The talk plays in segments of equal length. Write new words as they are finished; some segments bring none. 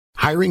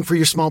Hiring for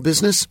your small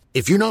business?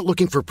 If you're not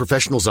looking for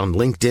professionals on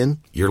LinkedIn,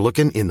 you're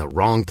looking in the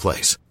wrong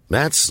place.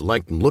 That's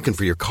like looking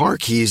for your car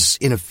keys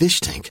in a fish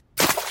tank.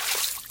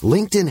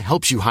 LinkedIn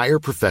helps you hire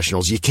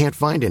professionals you can't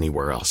find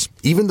anywhere else,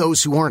 even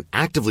those who aren't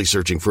actively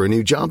searching for a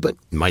new job but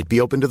might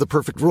be open to the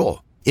perfect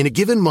role. In a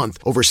given month,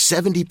 over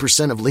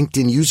 70% of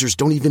LinkedIn users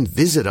don't even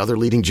visit other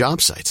leading job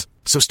sites.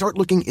 So start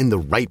looking in the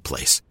right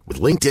place.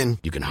 With LinkedIn,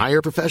 you can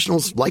hire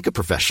professionals like a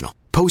professional.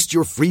 Post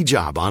your free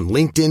job on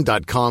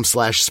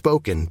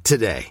linkedin.com/spoken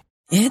today.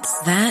 It's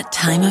that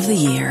time of the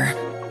year.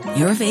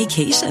 Your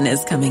vacation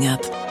is coming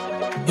up.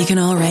 You can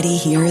already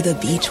hear the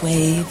beach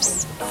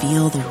waves,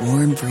 feel the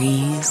warm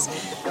breeze,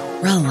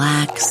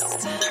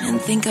 relax, and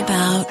think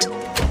about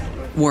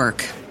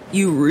work.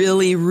 You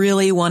really,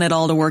 really want it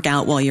all to work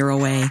out while you're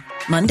away.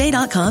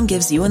 Monday.com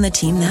gives you and the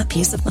team that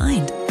peace of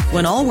mind.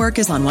 When all work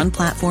is on one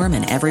platform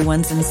and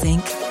everyone's in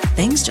sync,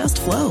 things just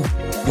flow.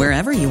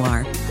 Wherever you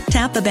are,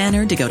 tap the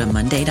banner to go to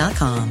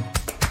Monday.com.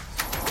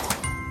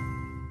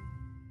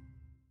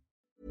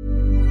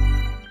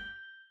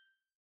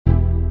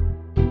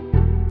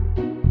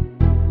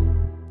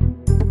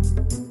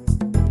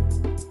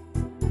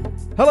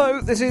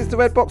 Hello, this is the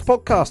Red Box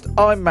Podcast.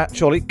 I'm Matt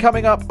Chorley.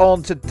 Coming up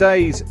on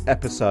today's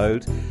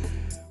episode,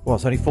 well,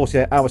 it's only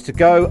 48 hours to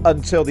go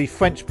until the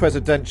French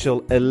presidential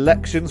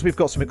elections. We've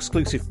got some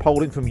exclusive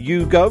polling from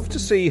YouGov to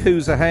see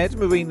who's ahead,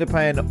 Marine Le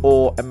Pen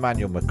or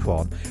Emmanuel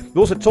Macron. We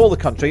also tour the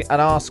country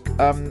and ask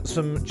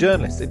some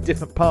journalists in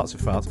different parts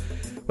of France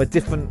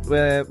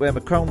where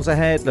Macron's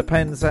ahead, Le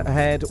Pen's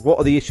ahead. What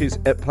are the issues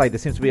at play? There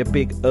seems to be a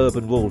big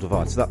urban-rural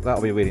divide, so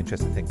that'll be a really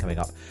interesting thing coming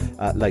up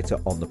later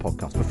on the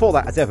podcast. Before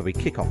that, as ever, we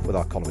kick off with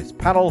our columnist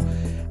panel.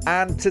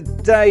 And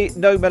today,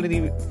 no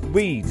Melanie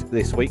Reid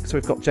this week, so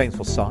we've got James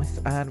Forsyth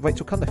and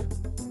Rachel Cunliffe.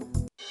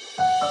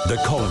 The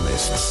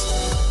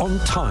Columnists on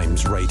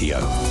Times Radio.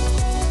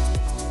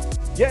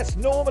 Yes,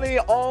 normally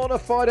on a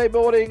Friday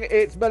morning,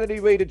 it's Melanie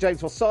Reid and James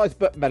Forsyth,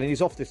 but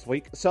Melanie's off this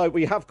week, so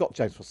we have got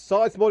James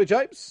Forsyth. Morning,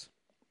 James.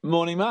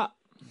 Morning, Matt.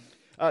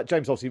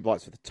 James obviously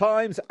writes for The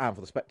Times and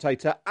for The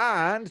Spectator,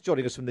 and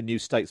joining us from The New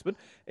Statesman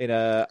in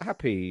a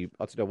happy,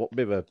 Rachel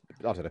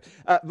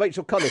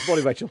Cunliffe.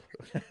 Morning, Rachel.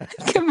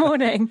 Good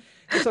morning.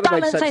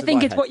 Balance, I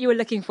think, is what you were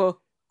looking for.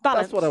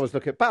 Balance. That's what I was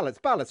looking at.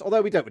 Balance.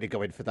 Although we don't really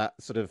go in for that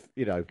sort of,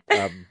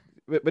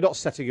 we're not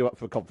setting you up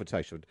for a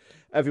confrontation.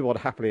 Everyone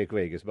happily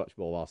agreeing is much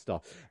more our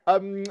style.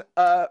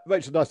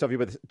 Rachel, nice to have you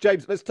with us.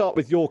 James, let's start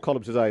with your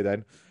column today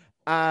then.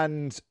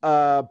 And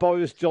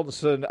Boris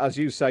Johnson, as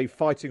you say,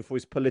 fighting for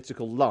his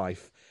political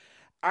life.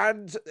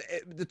 And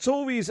the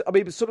Tories,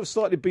 sort of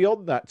slightly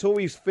beyond that,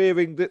 Tories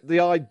fearing that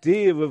the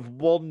idea of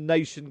one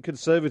nation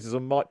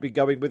conservatism might be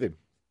going with him.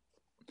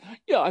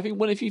 Yeah, I think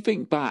if you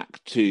think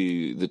back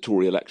to the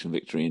Tory election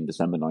victory in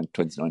December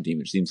 2019,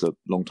 which seems a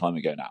long time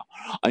ago now,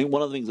 I think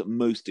one of the things that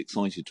most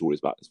excited Tories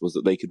about this was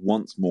that they could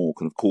once more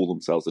kind of call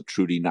themselves a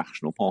truly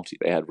national party.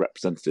 They had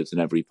representatives in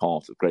every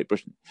part of Great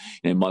Britain.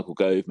 Michael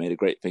Gove made a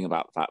great thing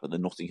about the fact that the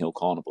Notting Hill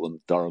Carnival and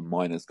the Durham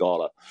Miners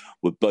Gala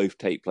would both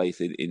take place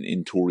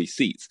in Tory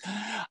seats.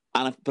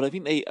 But I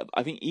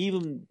think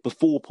even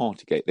before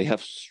Partygate, they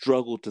have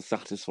struggled to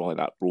satisfy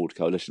that broad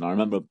coalition. I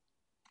remember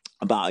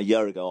about a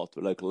year ago after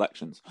the local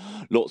elections,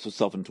 lots of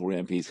Southern Tory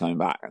MPs coming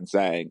back and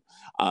saying,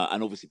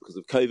 and obviously because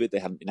of COVID, they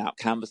hadn't been out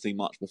canvassing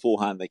much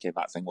beforehand. They came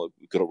back saying, well,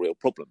 we've got a real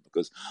problem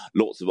because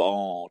lots of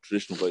our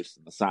traditional voters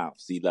in the South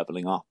see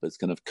levelling up as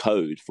kind of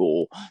code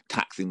for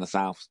taxing the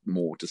South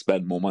more to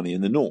spend more money in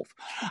the North.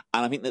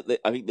 And I think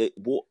that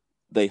what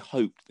they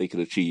hoped they could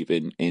achieve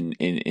in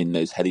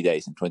those heady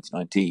days in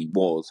 2019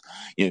 was,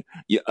 a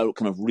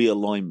kind of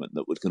realignment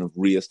that would kind of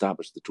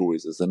re-establish the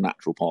Tories as a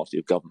natural party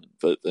of government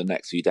for the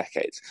next few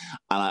decades.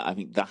 And I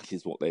think that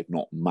is what they've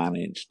not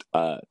managed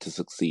to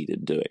succeed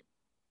in doing.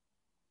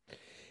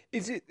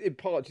 Is it in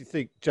part, do you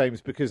think,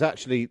 James, because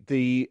actually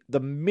the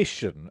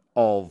mission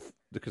of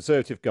the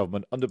Conservative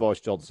government under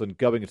Boris Johnson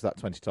going into that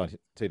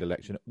 2019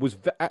 election was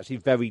actually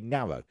very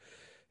narrow,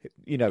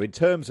 in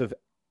terms of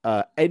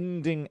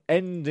ending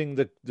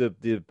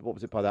the what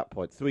was it by that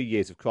point, 3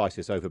 years of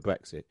crisis over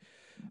Brexit,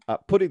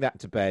 putting that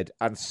to bed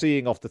and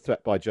seeing off the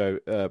threat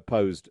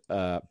posed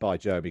by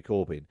Jeremy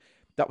Corbyn.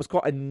 That was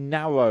quite a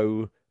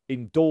narrow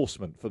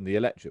endorsement from the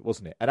electorate,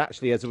 wasn't it? And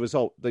actually, as a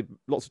result,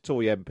 lots of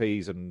Tory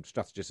MPs and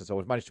strategists and so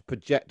on managed to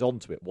project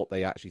onto it what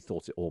they actually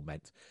thought it all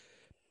meant.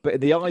 But in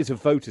the eyes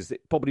of voters,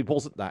 it probably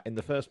wasn't that in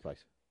the first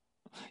place.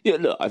 Yeah,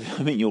 look, I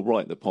think you're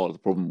right that part of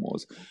the problem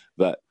was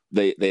that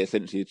they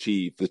essentially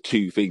achieved the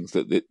two things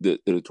that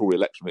the Tory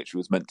election victory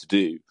was meant to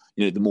do.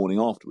 The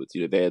morning afterwards,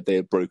 they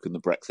had broken the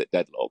Brexit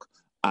deadlock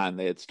and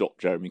they had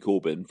stopped Jeremy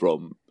Corbyn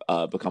from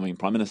becoming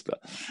Prime Minister.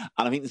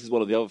 And I think this is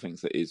one of the other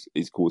things that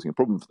is causing a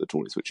problem for the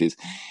Tories, which is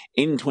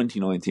in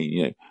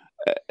 2019,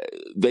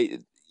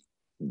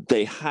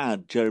 they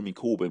had Jeremy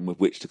Corbyn with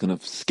which to kind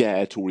of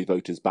scare Tory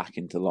voters back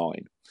into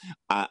line.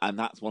 And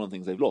that's one of the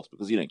things they've lost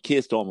because,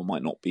 Keir Starmer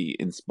might not be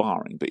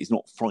inspiring, but he's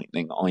not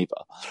frightening either.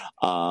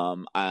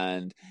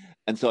 And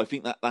so I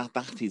think that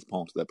is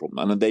part of their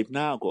problem. And they've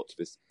now got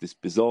to this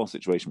bizarre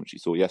situation, which you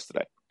saw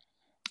yesterday,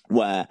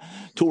 where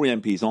Tory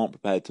MPs aren't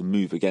prepared to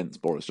move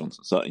against Boris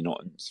Johnson, certainly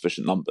not in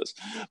sufficient numbers,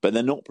 but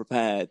they're not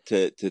prepared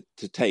to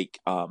take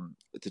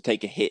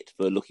a hit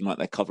for looking like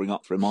they're covering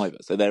up for him either.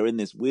 So they're in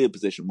this weird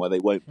position where they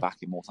won't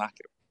back him or sack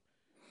him.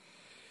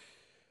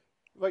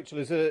 Rachel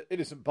is an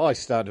innocent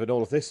bystander in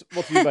all of this.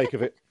 What do you make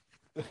of it?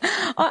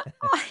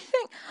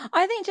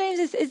 I think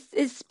James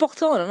is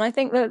spot on, and I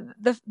think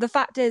that the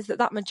fact is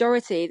that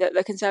majority that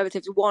the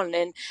Conservatives won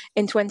in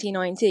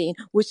 2019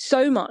 was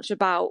so much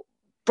about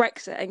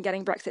Brexit and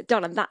getting Brexit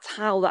done, and that's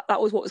how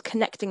that was what was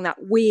connecting that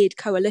weird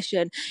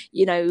coalition.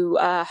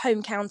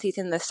 Home counties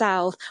in the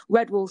south,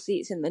 red wall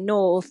seats in the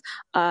north,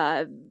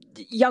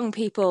 young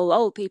people,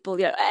 old people,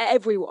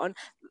 everyone.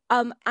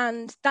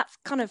 And that's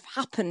kind of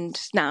happened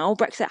now.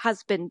 Brexit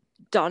has been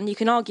done. You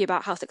can argue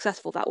about how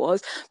successful that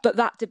was, but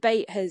that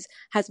debate has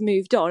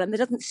moved on, and there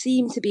doesn't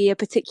seem to be a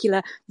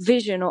particular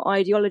vision or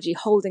ideology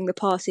holding the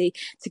party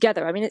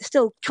together. I mean, it's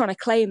still trying to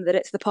claim that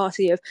it's the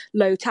party of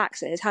low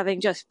taxes, having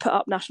just put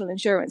up national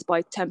insurance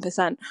by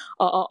 10%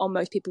 on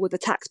most people, with the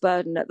tax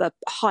burden at the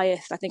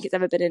highest I think it's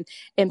ever been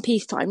in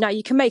peacetime. Now,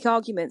 you can make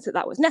arguments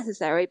that was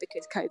necessary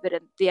because COVID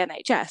and the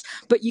NHS,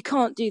 but you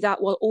can't do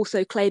that while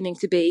also claiming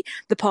to be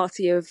the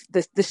party of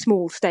the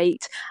small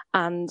state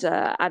and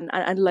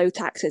low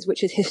taxes,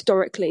 which is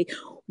historically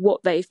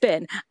what they've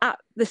been. At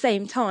the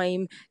same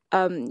time,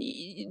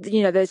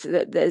 there's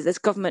this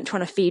government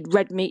trying to feed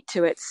red meat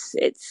to its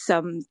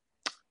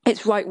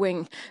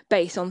right-wing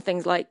base on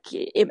things like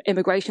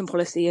immigration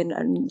policy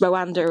and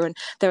Rwanda, and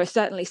there are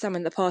certainly some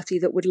in the party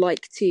that would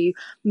like to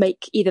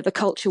make either the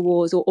culture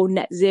wars or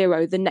net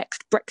zero the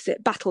next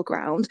Brexit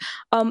battleground.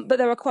 But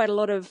there are quite a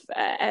lot of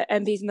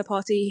MPs in the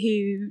party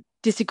who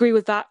disagree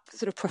with that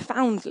sort of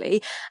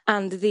profoundly,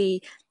 and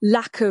the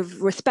lack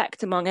of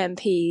respect among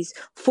MPs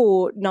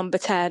for Number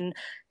 10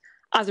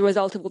 as a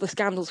result of all the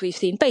scandals we've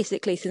seen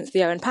basically since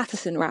the Owen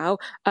Paterson row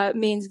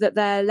means that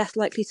they're less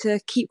likely to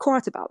keep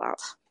quiet about that.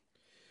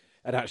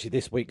 And actually,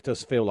 this week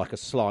does feel like a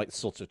slight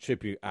sort of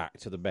tribute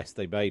act to the mess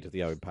they made of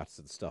the Owen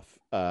Paterson stuff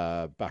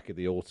back in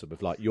the autumn,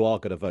 of like, you are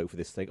going to vote for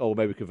this thing. Oh,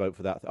 maybe we can vote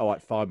for that. All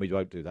right, fine, we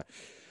won't do that.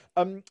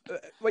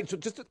 Rachel,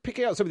 just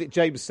picking out something that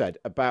James said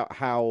about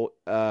how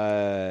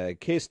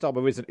Keir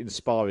Starmer isn't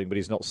inspiring, but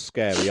he's not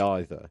scary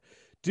either.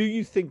 Do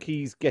you think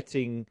he's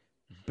getting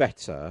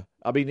better?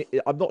 I mean,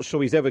 I'm not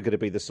sure he's ever going to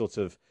be the sort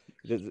of,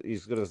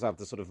 he's going to have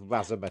the sort of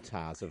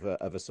razzmatazz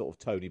of a sort of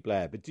Tony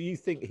Blair. But do you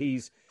think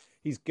he's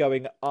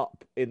going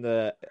up in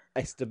the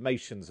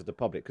estimations of the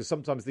public? Because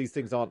sometimes these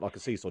things aren't like a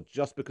seesaw.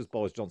 Just because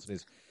Boris Johnson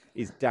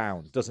is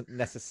down doesn't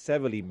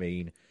necessarily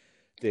mean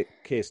that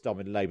Keir Starmer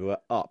and Labour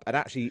are up. And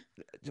actually,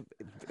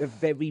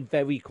 very,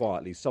 very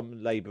quietly,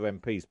 some Labour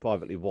MPs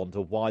privately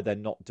wonder why they're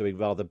not doing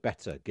rather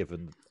better,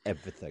 given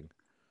everything.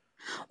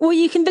 Well,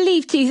 you can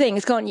believe two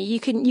things, can't you?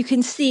 You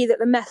can see that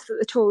the mess that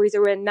the Tories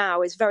are in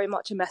now is very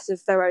much a mess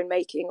of their own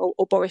making,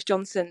 or Boris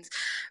Johnson's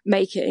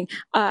making,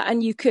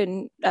 and you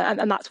can,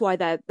 and that's why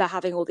they're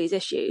having all these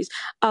issues.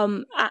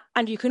 And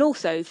you can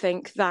also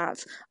think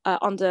that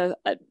under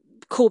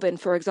Corbyn,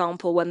 for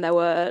example, when there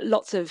were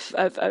lots of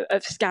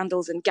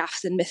scandals and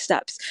gaffes and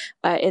missteps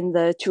in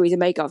the Theresa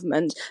May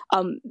government,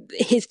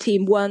 his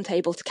team weren't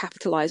able to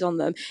capitalise on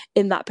them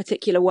in that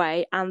particular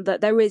way, and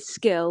that there is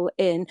skill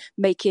in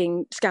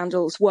making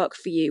scandals work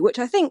for you, which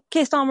I think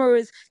Keir Starmer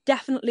has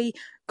definitely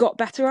got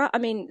better at. I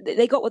mean,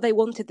 they got what they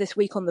wanted this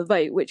week on the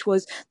vote, which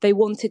was they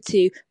wanted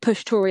to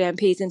push Tory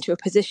MPs into a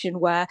position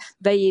where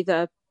they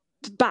either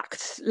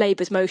backed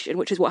Labour's motion,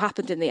 which is what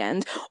happened in the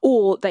end,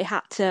 or they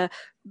had to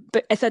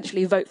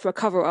essentially vote for a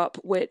cover-up,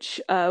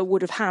 which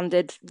would have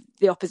handed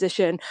the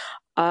opposition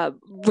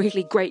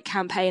really great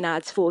campaign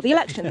ads for the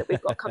election that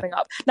we've got coming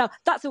up. Now,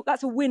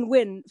 that's a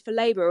win-win for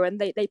Labour, and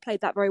they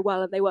played that very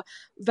well, and they were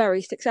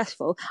very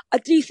successful. I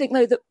do think,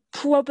 though, that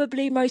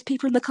probably most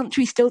people in the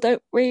country still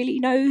don't really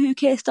know who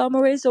Keir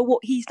Starmer is or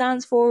what he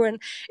stands for,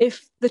 and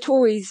if the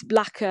Tories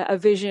lack a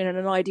vision and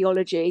an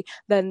ideology,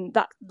 then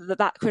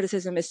that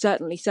criticism is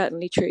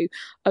certainly true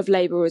of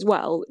Labour as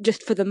well.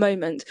 Just for the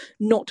moment,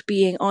 not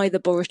being either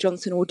Boris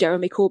Johnson or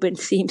Jeremy Corbyn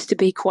seems to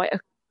be quite a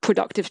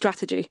productive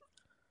strategy.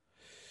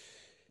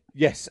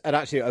 Yes, and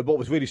actually what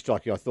was really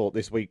striking, I thought,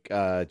 this week,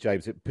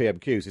 James, at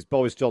PMQs, is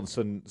Boris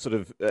Johnson sort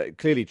of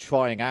clearly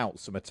trying out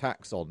some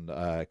attacks on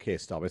Keir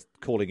Starmer,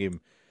 calling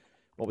him,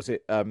 what was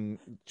it,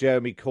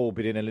 Jeremy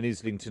Corbyn in an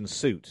Islington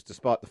suit,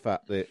 despite the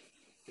fact that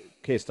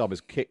Keir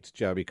Starmer's kicked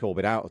Jeremy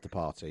Corbyn out of the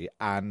party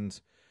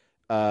and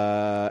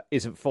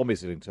isn't from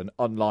Islington,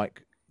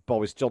 unlike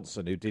Boris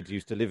Johnson, who did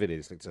used to live in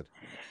Islington.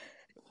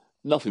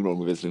 Nothing wrong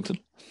with Islington.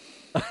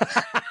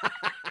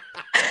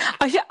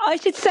 I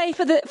should say,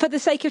 for the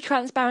sake of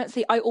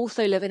transparency, I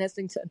also live in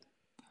Islington.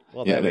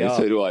 Well,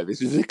 so do I.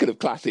 This is a kind of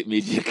classic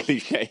media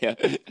cliche.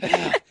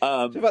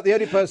 But the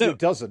only person who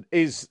doesn't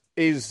is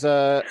Keir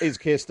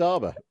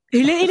Starmer.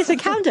 Who lives in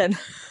Camden.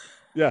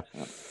 Yeah,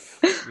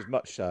 he's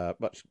much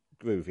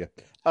groovier.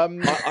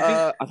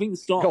 I think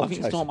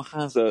Starmer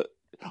has a.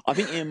 I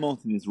think Ian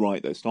Martin is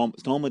right, though.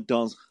 Starmer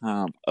does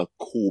have a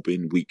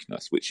Corbyn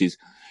weakness, which is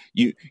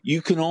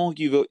you can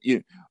argue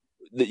that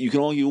that you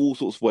can argue all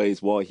sorts of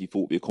ways why he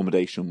thought the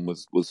accommodation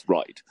was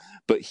right,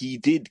 but he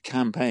did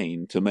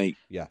campaign to make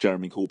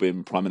Jeremy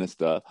Corbyn Prime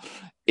Minister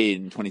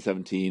in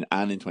 2017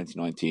 and in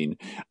 2019,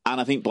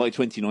 and I think by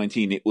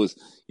 2019 it was,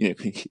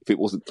 if it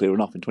wasn't clear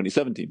enough in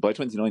 2017, by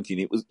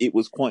 2019 it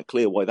was quite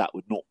clear why that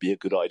would not be a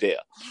good idea,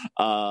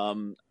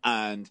 and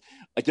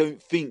I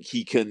don't think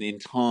he can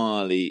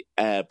entirely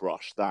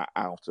airbrush that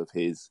out of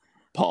his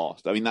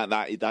past. I mean,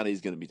 that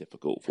is going to be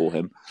difficult for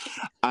him,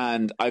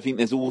 and I think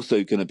there's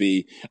also going to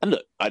be. And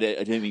look, I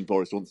don't think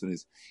Boris Johnson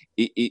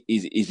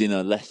is in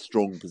a less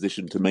strong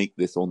position to make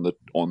this on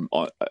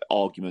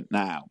argument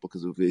now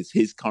because of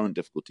his current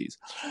difficulties.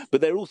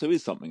 But there also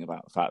is something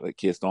about the fact that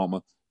Keir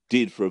Starmer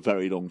did for a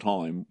very long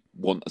time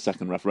want a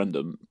second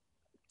referendum,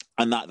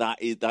 and that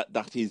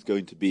is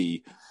going to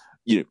be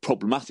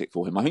problematic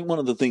for him. I think one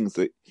of the things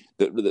that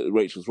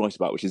Rachel's right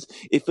about, which is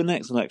if the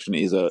next election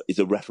is a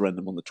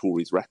referendum on the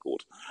Tories'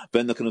 record,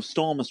 then the kind of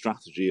Starmer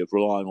strategy of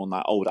relying on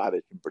that old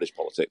adage in British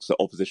politics that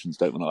oppositions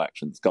don't win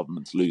elections,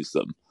 governments lose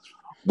them,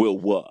 will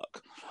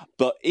work.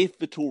 But if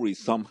the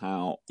Tories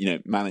somehow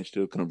manage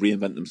to kind of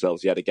reinvent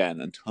themselves yet again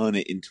and turn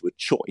it into a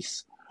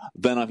choice,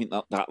 then I think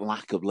that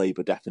lack of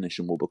Labour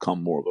definition will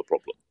become more of a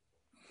problem.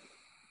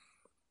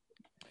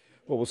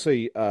 Well, we'll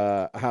see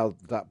how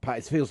that.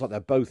 It feels like they're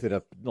both in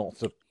a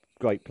not a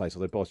great place,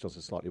 although Boris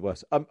Johnson's slightly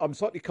worse. I'm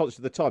slightly conscious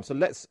of the time, so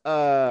let's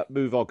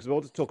move on because we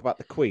want to talk about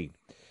the Queen.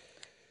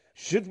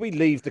 Should we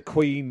leave the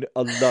Queen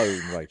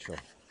alone, Rachel?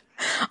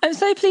 I'm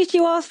so pleased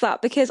you asked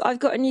that because I've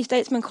got a New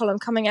Statesman column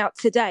coming out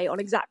today on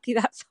exactly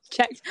that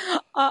subject,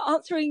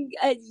 answering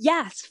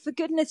yes, for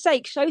goodness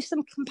sake, show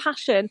some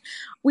compassion.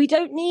 We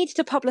don't need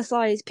to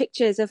publicise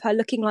pictures of her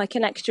looking like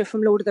an extra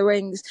from Lord of the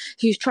Rings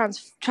who's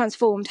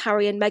transformed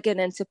Harry and Meghan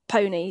into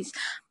ponies.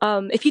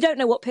 If you don't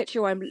know what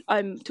picture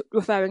I'm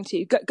referring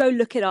to, go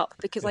look it up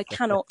because I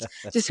cannot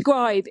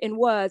describe in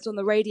words on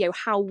the radio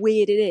how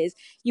weird it is.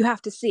 You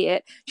have to see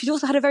it. She's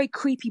also had a very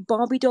creepy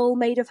Barbie doll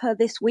made of her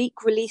this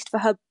week, released for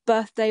her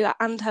birthday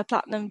and her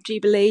platinum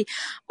jubilee,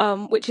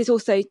 which is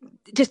also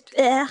just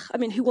I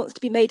mean, who wants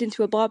to be made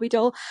into a Barbie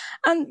doll?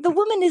 And the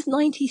woman is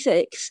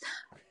 96.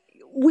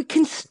 We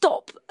can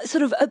stop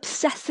sort of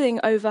obsessing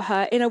over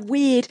her in a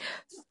weird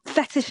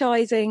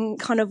fetishizing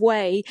kind of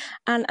way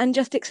and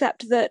just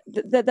accept that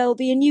there'll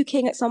be a new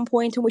king at some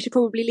point and we should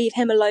probably leave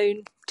him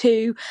alone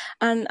too,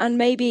 and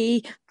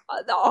maybe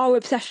our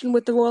obsession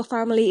with the royal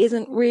family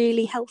isn't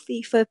really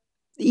healthy for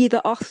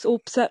either us or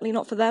certainly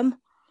not for them.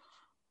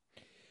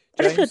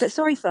 I just feel a bit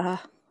sorry for her.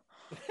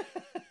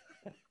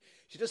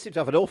 She does seem to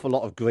have an awful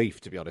lot of grief,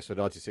 to be honest, for a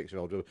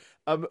 96-year-old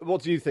woman.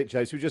 What do you think,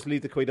 James? Should we just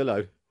leave the Queen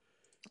alone?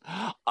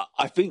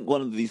 I think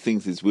one of these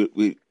things is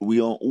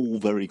we are all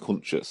very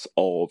conscious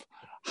of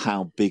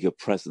how big a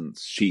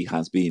presence she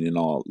has been in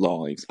our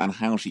lives and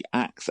how she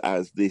acts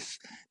as this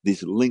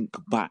link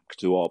back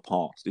to our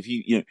past. If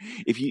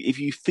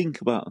you think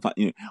about the fact,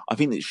 I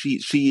think that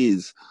she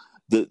is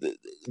the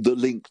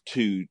link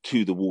to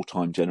the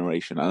wartime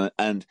generation,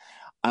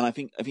 and I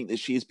think that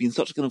she has been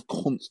such a kind of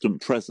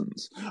constant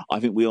presence. I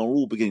think we are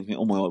all beginning to think,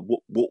 oh my God,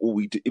 what will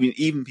we do? I mean,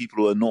 even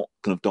people who are not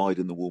kind of died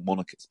in the war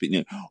monarchists, but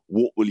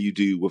what will you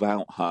do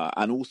without her?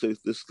 And also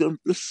the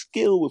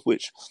skill with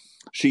which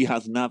she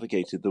has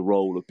navigated the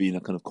role of being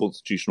a kind of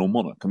constitutional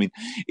monarch. I mean,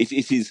 it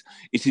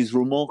is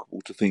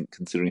remarkable to think,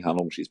 considering how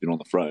long she's been on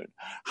the throne,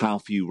 how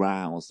few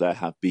rows there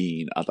have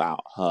been about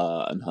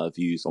her and her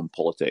views on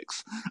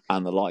politics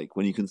and the like,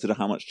 when you consider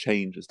how much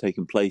change has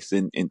taken place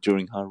in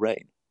during her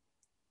reign.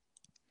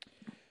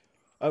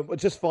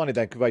 Just finally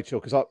then, Rachel,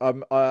 because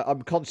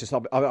I'm conscious,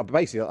 I'm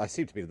basically, I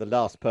seem to be the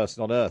last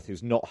person on earth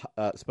who's not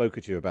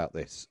spoken to you about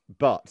this,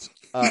 but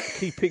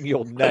keeping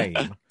your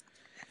name,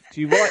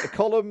 do you write a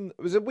column,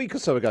 it was a week or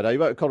so ago now,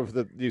 you wrote a column for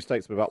the New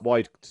Statesman about why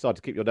you decided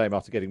to keep your name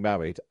after getting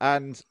married,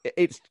 and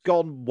it's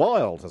gone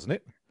wild, hasn't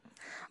it?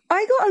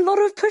 I got a lot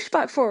of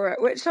pushback for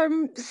it, which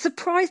I'm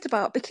surprised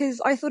about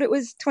because I thought it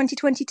was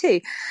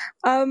 2022.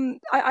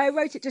 I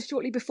wrote it just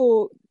shortly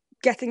before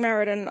getting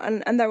married,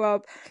 and there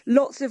are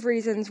lots of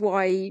reasons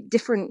why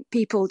different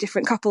people,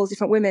 different couples,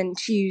 different women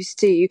choose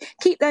to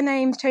keep their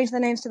names, change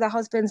their names to their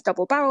husbands,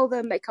 double barrel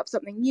them, make up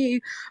something new.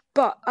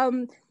 But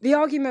the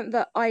argument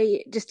that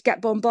I just get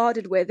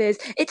bombarded with is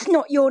it's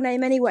not your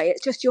name anyway,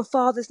 it's just your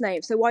father's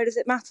name, so why does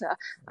it matter?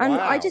 And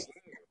wow.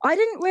 I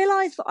didn't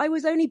realise that I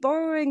was only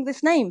borrowing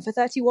this name for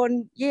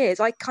 31 years.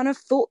 I kind of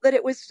thought that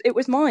it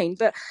was mine,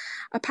 but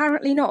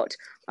apparently not.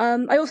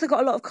 I also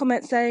got a lot of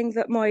comments saying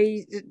that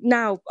my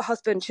now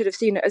husband should have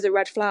seen it as a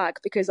red flag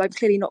because I'm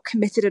clearly not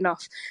committed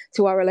enough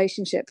to our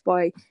relationship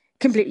by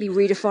completely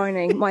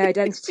redefining my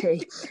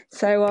identity.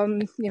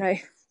 So,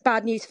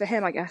 bad news for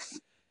him, I guess.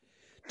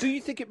 Do you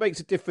think it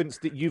makes a difference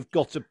that you've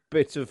got a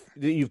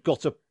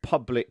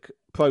public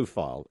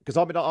profile? Because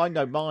I mean, I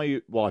know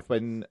my wife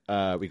when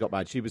we got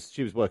married, she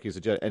was working as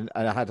a journalist,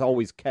 and I had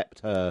always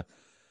kept her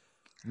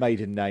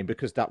maiden name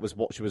because that was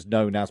what she was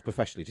known as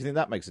professionally. Do you think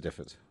that makes a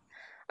difference?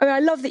 I mean, I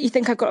love that you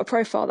think I've got a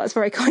profile. That's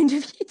very kind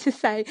of you to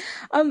say.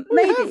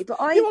 Maybe, but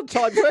You're on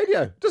Times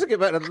Radio. Doesn't get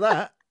better than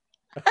that.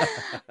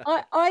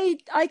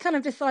 I kind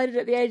of decided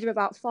at the age of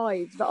about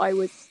 5 that I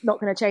was not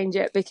going to change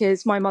it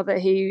because my mother,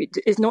 who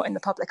is not in the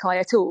public eye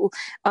at all,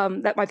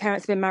 that my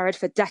parents have been married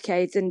for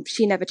decades and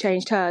she never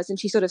changed hers. And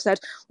she sort of said,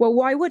 well,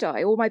 why would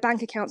I? All my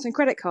bank accounts and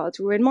credit cards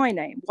were in my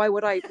name. Why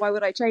would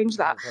I change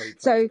that?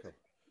 So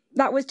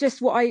that was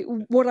just what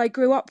I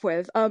grew up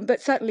with. But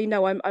certainly,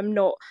 no, I'm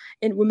not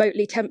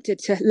remotely tempted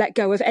to let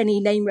go of any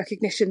name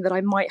recognition that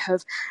I might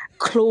have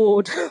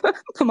clawed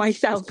for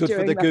myself. It's good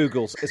for the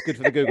Googles. It's good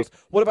for the Googles.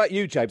 What about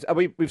you, James?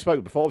 We've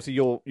spoken before. Obviously,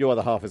 your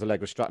other half is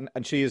Allegra Stratton,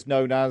 and she is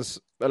known as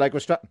Allegra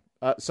Stratton.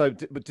 So,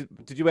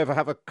 did you ever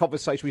have a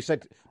conversation where you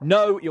said,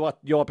 no,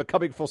 you are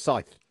becoming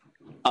Forsyth?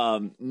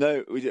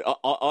 No,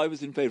 I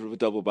was in favour of a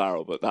double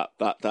barrel, but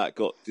that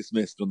got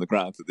dismissed on the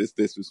grounds that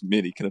this was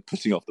merely kind of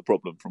putting off the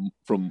problem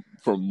from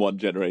one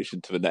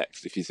generation to the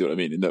next, if you see what I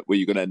mean, in that where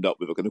you're going to end up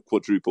with a kind of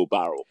quadruple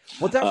barrel.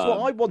 Well, that's what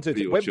I wanted.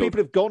 When people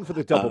have gone for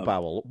the double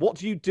barrel, what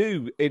do you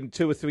do in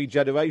 2 or 3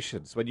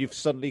 generations when you've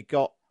suddenly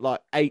got like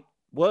 8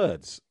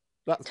 words?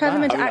 Turn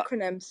them into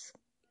acronyms.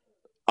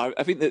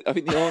 I think the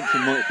answer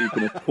might be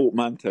kind of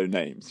portmanteau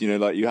names,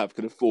 like you have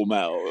kind of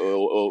Formel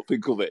or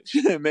Finkelvich.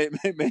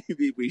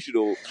 Maybe we should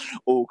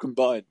all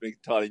combine, make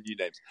entirely new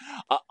names.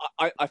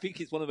 I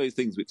think it's one of those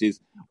things which is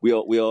we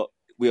are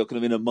kind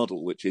of in a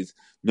muddle, which is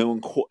no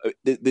one.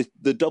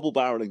 The double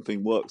barreling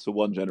thing works for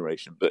one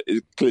generation, but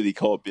it clearly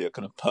can't be a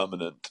kind of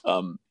permanent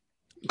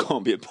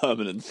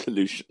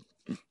solution.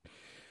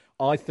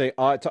 I think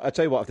I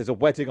tell you what, if there's a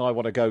wedding I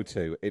want to go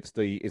to, it's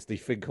the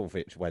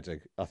Finkelvich wedding.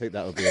 I think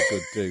that would be a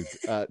good dude.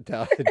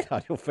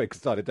 Daniel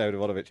Finkelstein and David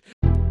Ivanovic.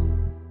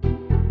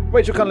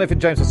 Rachel Cunliffe and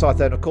James Forsyth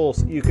there, and of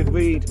course you can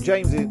read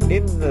James in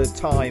the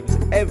Times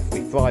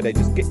every Friday.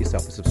 Just get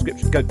yourself a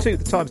subscription. Go to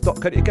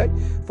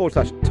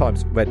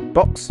thetimes.co.uk/Times Red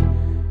Box,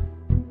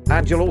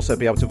 and you'll also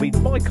be able to read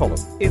my column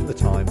in the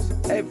Times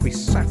every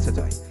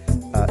Saturday.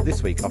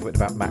 This week I've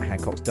written about Matt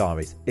Hancock's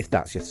diaries, if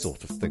that's your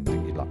sort of thing that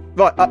you'd like.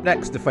 Right, up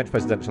next, the French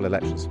presidential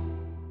elections.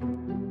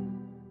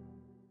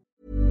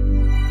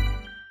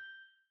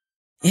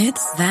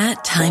 It's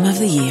that time of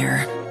the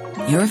year.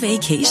 Your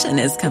vacation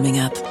is coming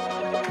up.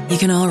 You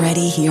can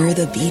already hear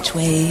the beach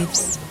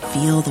waves,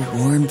 feel the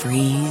warm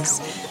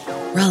breeze,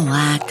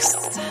 relax,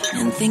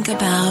 and think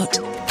about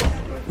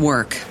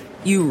work.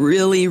 You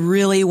really,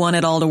 really want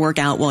it all to work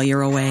out while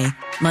you're away.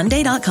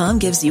 Monday.com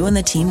gives you and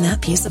the team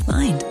that peace of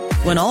mind.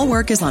 When all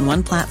work is on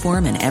one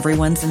platform and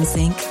everyone's in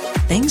sync,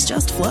 things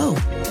just flow.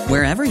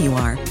 Wherever you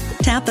are,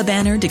 tap the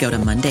banner to go to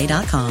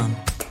Monday.com.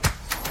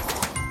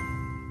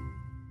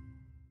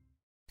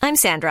 I'm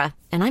Sandra,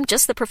 and I'm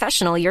just the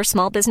professional your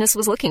small business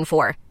was looking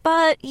for.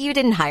 But you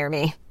didn't hire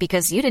me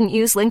because you didn't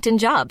use LinkedIn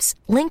Jobs.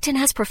 LinkedIn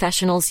has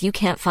professionals you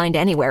can't find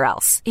anywhere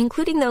else,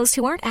 including those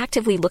who aren't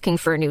actively looking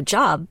for a new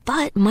job,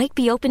 but might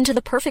be open to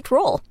the perfect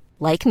role,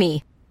 like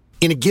me.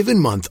 In a given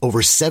month,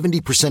 over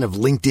 70% of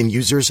LinkedIn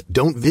users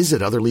don't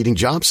visit other leading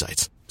job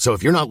sites. So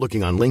if you're not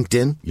looking on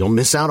LinkedIn, you'll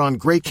miss out on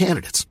great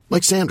candidates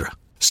like Sandra.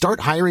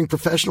 Start hiring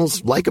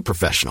professionals like a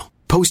professional.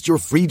 Post your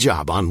free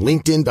job on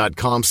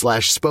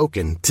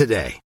linkedin.com/spoken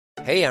today.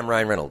 Hey, I'm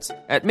Ryan Reynolds.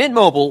 At Mint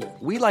Mobile,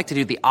 we like to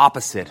do the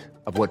opposite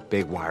of what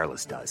Big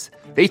Wireless does.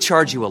 They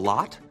charge you a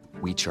lot,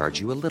 we charge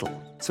you a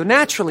little. So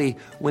naturally,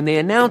 when they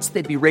announced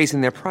they'd be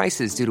raising their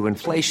prices due to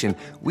inflation,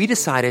 we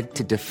decided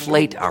to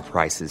deflate our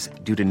prices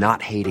due to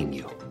not hating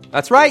you.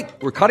 That's right.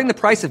 We're cutting the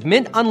price of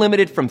Mint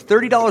Unlimited from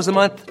 $30 a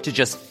month to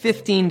just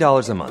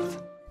 $15 a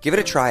month. Give it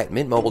a try at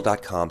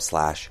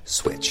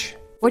mintmobile.com/switch.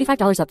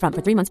 $45 up front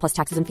for 3 months plus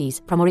taxes and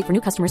fees. Promo rate for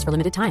new customers for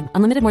limited time.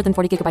 Unlimited more than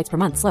 40 gigabytes per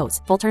month.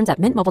 Slows full terms at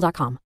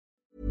mintmobile.com.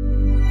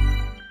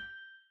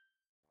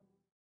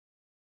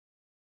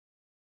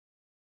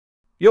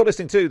 You're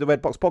listening to the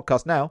Red Box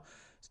Podcast now.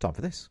 It's time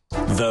for this.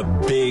 The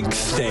Big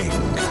Thing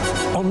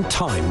on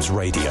Times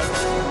Radio.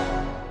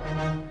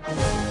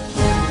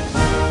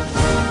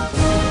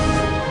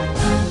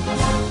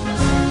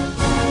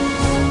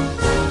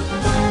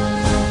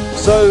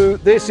 So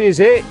this is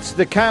it.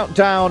 The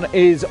countdown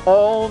is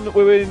on.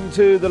 We're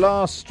into the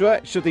last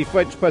stretch of the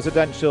French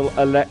presidential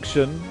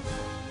election.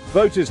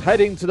 Voters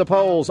heading to the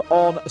polls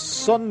on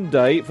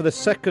Sunday for the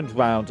second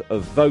round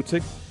of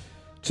voting.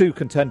 2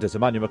 contenders,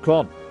 Emmanuel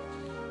Macron,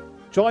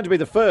 trying to be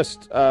the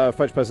first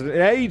French president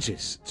in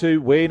ages to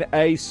win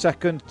a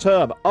second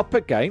term, up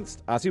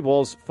against, as he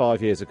was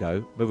 5 years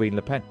ago, Marine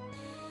Le Pen.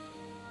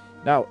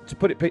 Now, to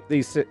put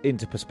these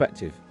into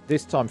perspective,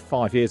 this time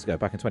 5 years ago,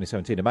 back in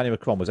 2017, Emmanuel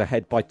Macron was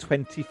ahead by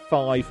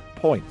 25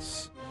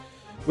 points.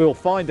 We'll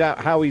find out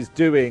how he's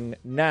doing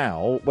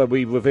now when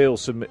we reveal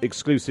some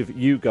exclusive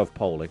YouGov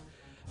polling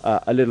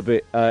a little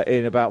bit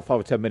in about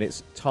 5 or 10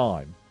 minutes'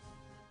 time.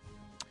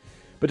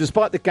 But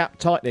despite the gap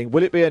tightening,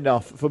 will it be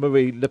enough for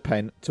Marine Le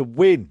Pen to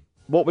win?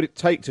 What would it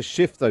take to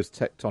shift those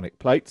tectonic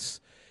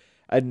plates?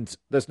 And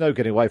there's no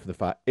getting away from the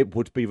fact it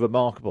would be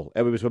remarkable.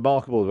 It was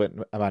remarkable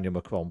when Emmanuel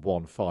Macron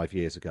won 5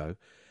 years ago,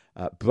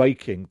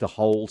 breaking the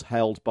hold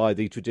held by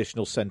the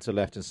traditional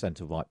centre-left and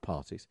centre-right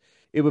parties.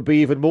 It would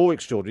be even more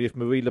extraordinary if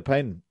Marine Le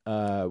Pen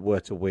were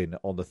to win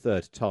on the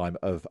third time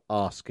of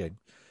asking.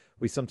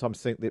 we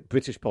sometimes think that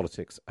British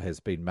politics has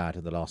been mad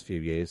in the last few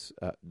years,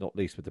 not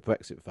least with the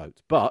Brexit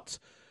vote. But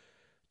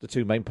the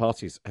two main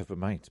parties have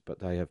remained, but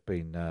they have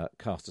been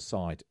cast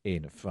aside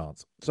in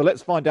France. So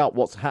let's find out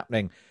what's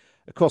happening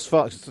across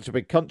France. It's such a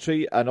big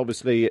country, and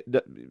obviously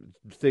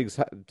different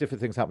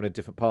things happen in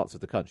different parts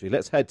of the country.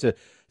 Let's head to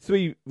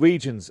 3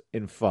 regions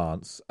in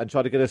France and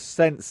try to get a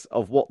sense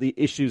of what the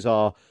issues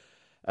are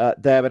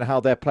there and how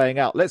they're playing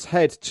out. Let's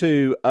head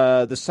to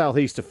the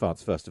southeast of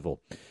France, first of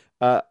all.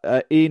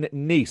 In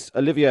Nice,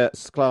 Olivia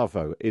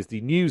Sclavo is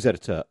the news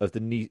editor of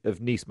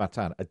Nice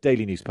Matin, a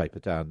daily newspaper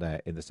down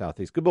there in the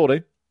southeast. Good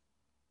morning.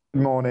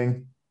 Good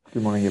morning.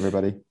 Good morning,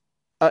 everybody.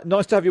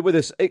 Nice to have you with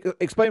us.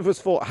 Explain for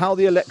us how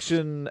the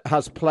election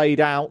has played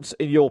out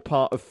in your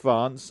part of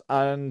France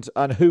and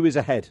who is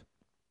ahead.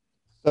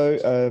 So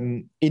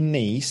in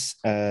Nice,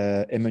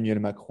 Emmanuel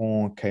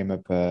Macron came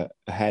up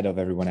ahead of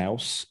everyone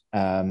else.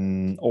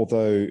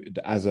 Although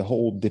as a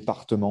whole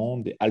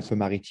département, the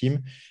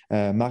Alpes-Maritimes,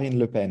 Marine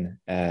Le Pen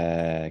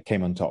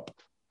came on top.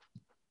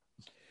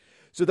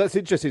 So that's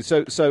interesting.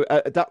 So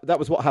that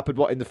was what happened.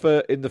 In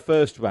the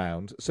first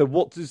round. So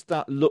what does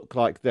that look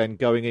like then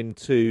going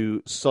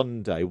into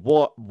Sunday?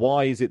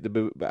 Why is it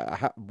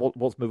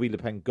what's Marine Le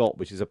Pen got,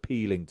 which is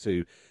appealing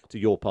to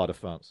your part of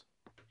France?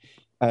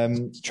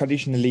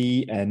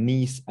 Traditionally,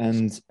 Nice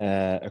and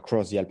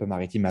across the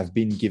Alpes-Maritimes have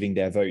been giving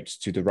their votes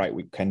to the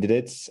right-wing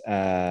candidates.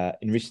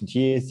 In recent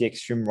years, the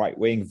extreme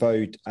right-wing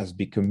vote has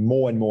become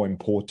more and more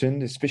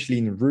important, especially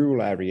in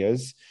rural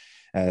areas.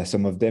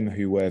 Some of them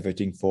who were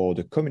voting for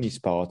the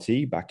Communist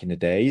Party back in the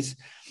days.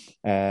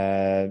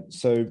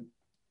 So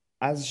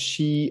as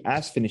she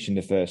has finished in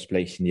the first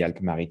place in the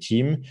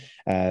Alpes-Maritimes,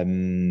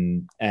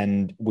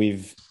 and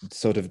with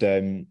sort of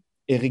the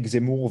Éric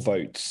Zemmour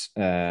votes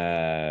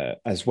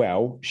as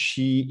well,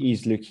 she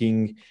is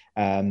looking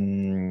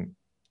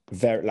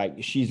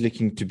she's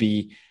looking to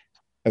be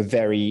a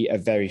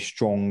very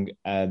strong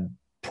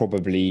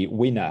probably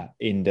winner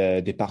in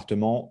the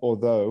département,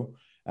 although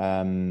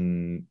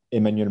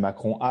Emmanuel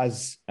Macron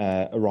has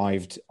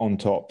arrived on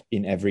top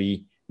in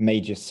every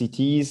major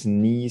cities,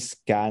 Nice,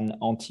 Cannes,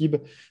 Antibes.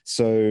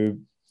 So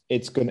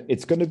it's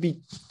gonna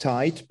be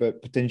tight,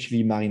 but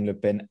potentially Marine Le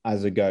Pen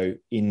has a go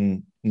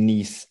in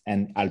Nice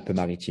and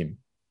Alpes-Maritimes.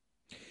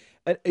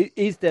 And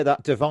is there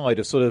that divide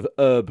of sort of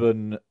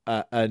urban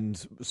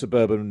and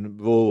suburban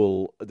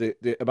rural? The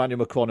Emmanuel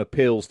Macron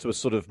appeals to a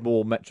sort of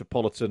more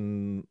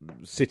metropolitan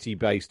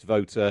city-based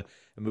voter,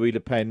 and Marine Le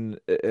Pen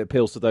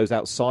appeals to those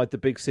outside the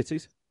big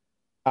cities?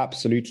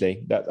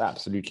 Absolutely. That's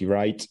absolutely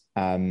right.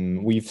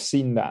 We've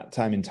seen that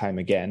time and time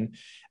again.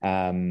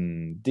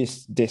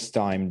 This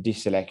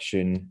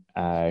election,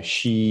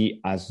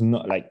 she has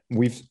not,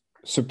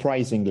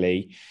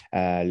 surprisingly,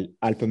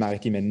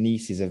 Alpes-Maritimes and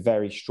Nice is a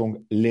very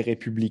strong Les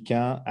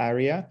Républicains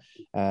area.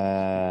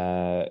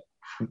 Valérie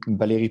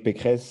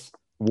Pécresse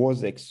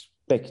was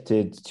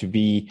expected to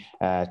be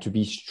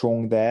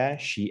strong there.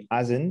 She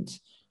hasn't.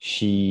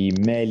 She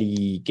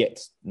merely got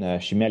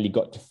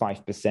to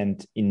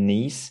 5% in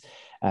Nice.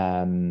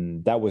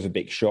 That was a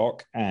big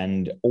shock,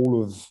 and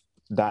all of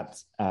that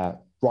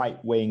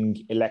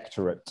right-wing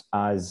electorate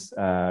has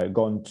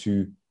gone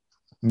to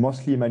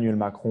mostly Emmanuel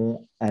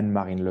Macron and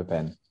Marine Le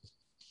Pen.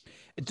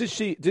 Does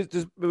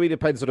Marine Le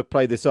Pen sort of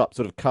play this up,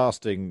 sort of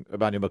casting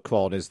Emmanuel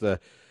Macron as the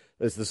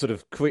sort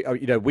of,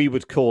 we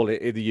would call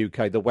it in the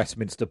UK the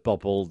Westminster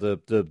bubble,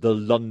 the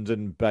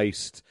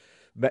London-based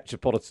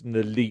metropolitan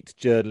elite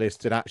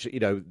journalist, and actually,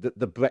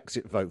 the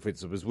Brexit vote, for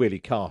instance, was really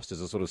cast as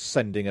a sort of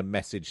sending a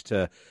message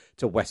to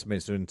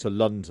Westminster and to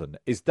London.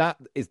 Is that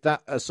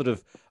a sort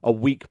of a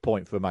weak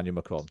point for Emmanuel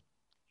Macron?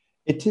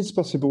 It is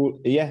possible.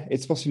 Yeah,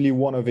 it's possibly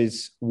one of the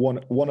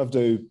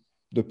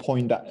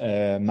point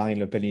that Marine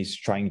Le Pen is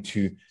trying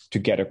to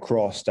get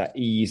across, that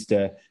he is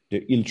the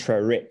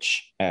ultra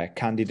rich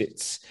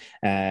candidates,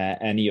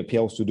 and he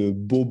appeals to the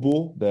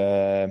bobo,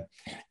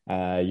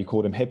 you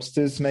call them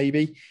hipsters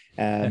maybe.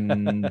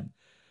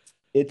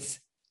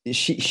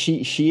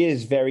 She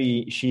is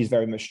very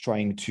much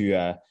trying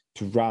to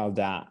rile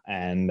that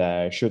and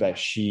show that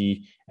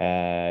she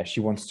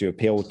wants to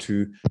appeal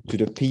to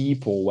the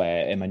people,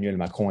 where Emmanuel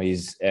Macron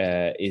is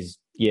the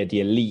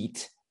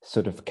elite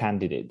sort of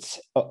candidates.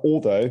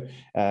 Although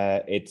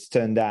it's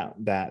turned out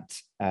that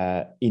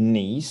in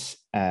Nice,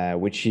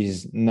 which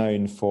is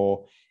known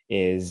for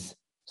is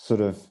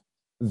sort of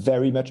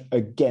very much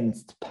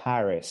against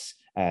Paris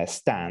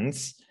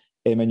stance,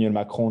 Emmanuel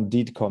Macron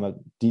did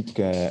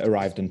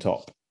arrive on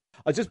top.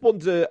 I just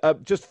wonder,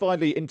 just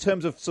finally, in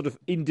terms of sort of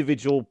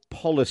individual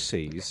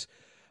policies,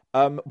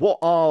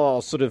 what's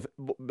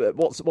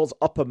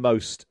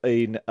uppermost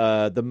in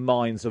the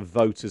minds of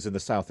voters in the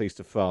southeast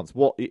of France?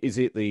 What is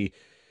it?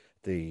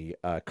 The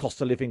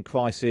cost of living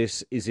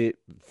crisis? Is it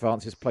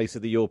France's place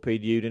in the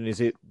European Union? Is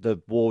it the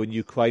war in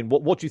Ukraine?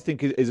 What do you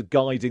think is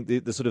guiding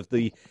the sort of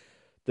the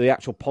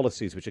actual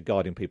policies which are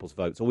guiding people's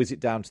votes, or is it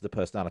down to the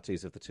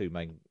personalities of the two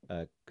main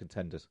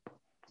contenders?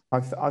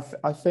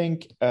 I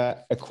think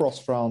across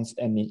France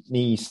and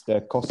Nice,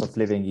 the cost of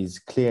living is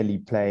clearly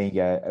playing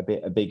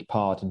a big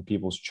part in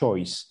people's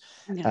choice.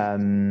 Yeah.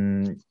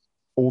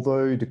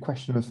 although the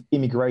question of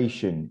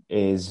immigration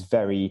is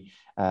very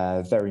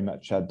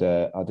much at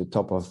the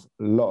top of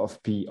a lot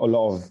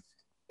of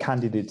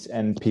candidates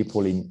and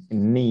people in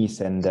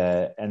Nice and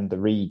the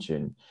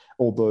region,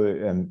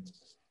 although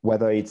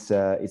whether it's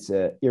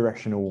a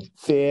irrational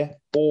fear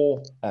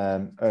or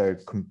a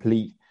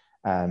complete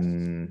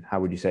how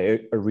would you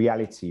say a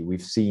reality.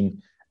 We've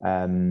seen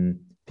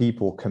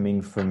people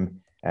coming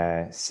from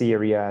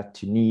Syria,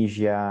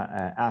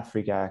 Tunisia,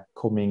 Africa,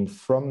 coming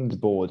from the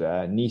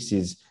border. Nice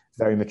is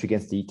very much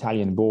against the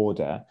Italian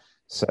border,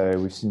 so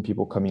we've seen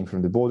people coming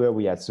from the border.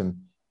 We had some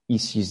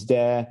issues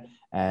there,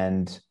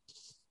 and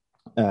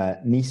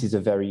Nice is a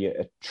very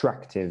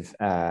attractive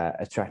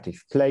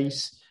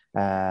place.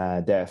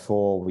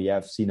 Therefore, we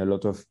have seen a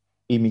lot of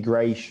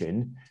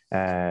immigration.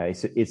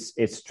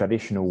 It's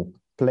traditional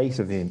place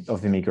of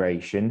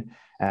immigration,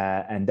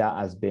 and that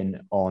has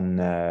been on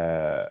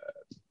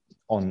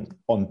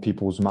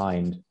people's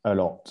mind a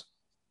lot.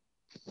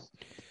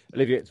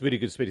 Olivier, it's really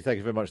good to speak to you. Thank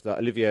you very much for that.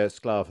 Olivier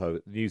Sclavo,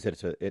 news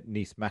editor at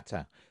Nice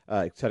Matin,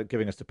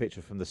 giving us the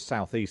picture from the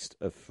southeast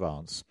of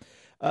France.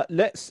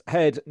 Let's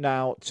head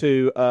now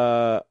to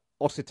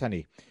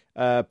Occitanie.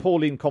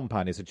 Pauline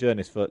Compan is a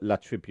journalist for La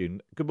Tribune.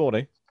 Good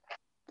morning.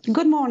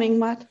 Good morning,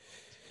 Matt.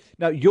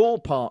 Now, your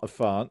part of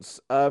France,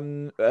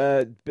 Mélenchon,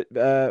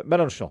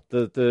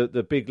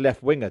 the big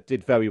left winger,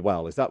 did very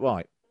well. Is that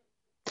right?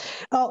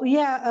 Oh,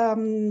 yeah.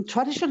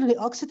 Traditionally,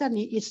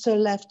 Occitanie is a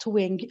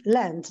left-wing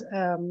land,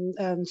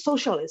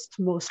 socialist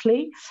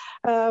mostly.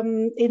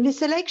 In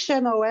this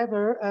election,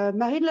 however,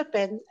 Marine Le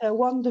Pen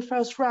won the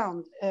first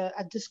round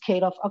at the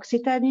scale of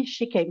Occitanie.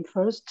 She came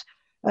first,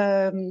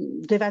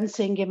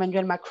 devancing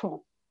Emmanuel Macron.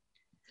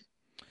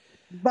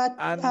 But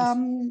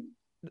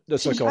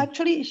she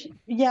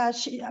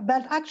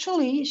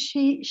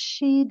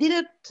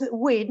didn't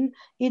win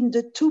in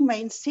the two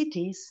main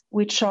cities,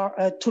 which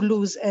are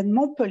Toulouse and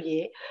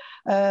Montpellier.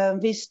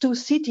 These two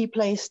cities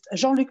placed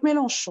Jean-Luc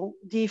Mélenchon,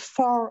 the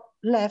far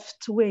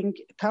left-wing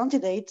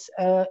candidate,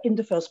 in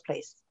the first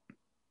place.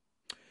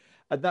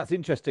 And that's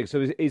interesting.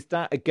 So is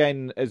that,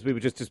 again, as we were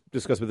just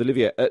discussing with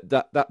Olivier,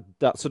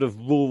 that sort of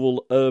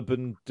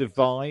rural-urban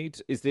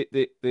divide? Is it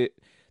that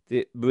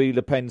Marine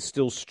Le Pen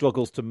still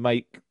struggles to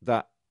make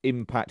that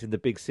impact in the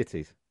big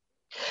cities?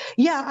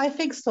 Yeah, I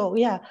think so.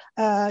 Yeah,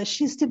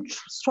 she's still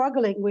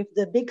struggling with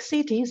the big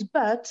cities,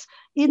 but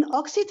in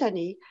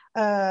Occitanie,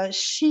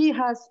 she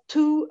has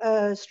two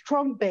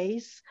strong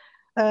bases,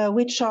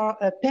 which are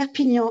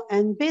Perpignan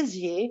and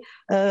Béziers.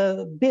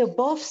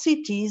 Both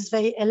cities,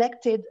 they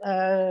elected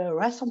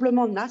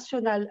Rassemblement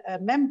National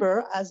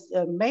member as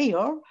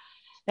mayor,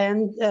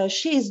 and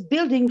she is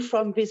building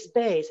from this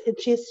base.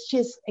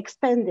 She's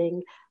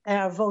expanding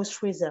her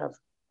vote reserve.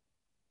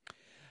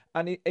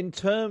 And in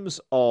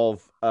terms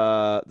of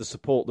the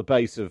support, the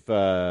base of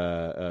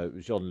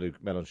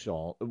Jean-Luc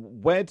Mélenchon,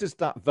 where does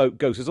that vote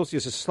go? Because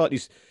obviously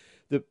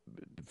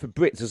for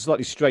Brits, it's a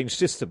slightly strange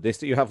system,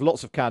 that you have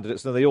lots of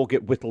candidates and they all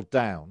get whittled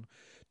down.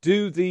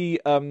 Do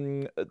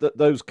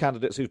those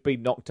candidates who've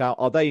been knocked out,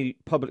 are they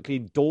publicly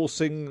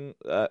endorsing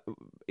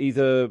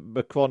either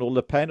Macron or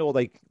Le Pen, or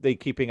are they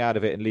keeping out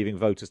of it and leaving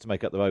voters to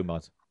make up their own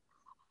minds?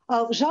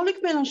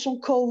 Jean-Luc Mélenchon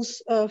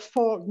calls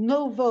for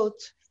no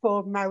vote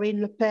for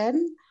Marine Le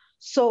Pen.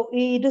 So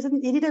he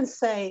didn't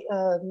say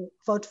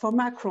vote for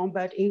Macron,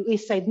 but he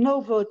said no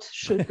vote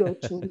should go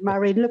to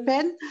Marine Le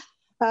Pen.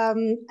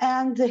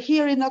 And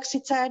here in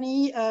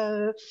Occitanie,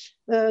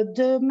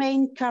 the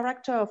main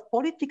character of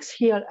politics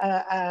here,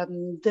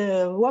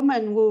 the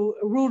woman who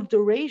ruled the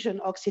region,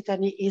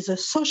 Occitanie, is a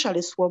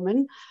socialist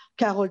woman,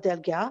 Carole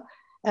Delga.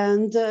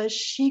 And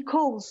she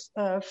calls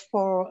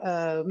for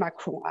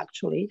Macron,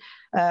 actually.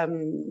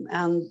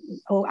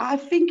 I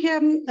think...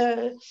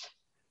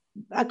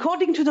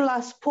 according to the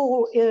last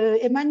poll,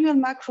 Emmanuel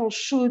Macron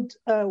should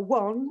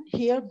win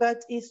here,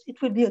 but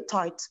it will be a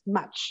tight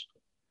match.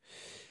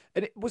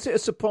 And was it a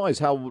surprise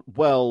how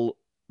well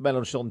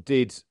Mélenchon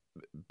did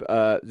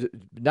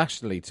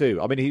nationally too?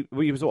 I mean,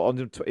 he was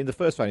in the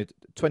first round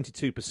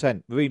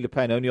 22%. Marine Le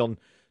Pen only on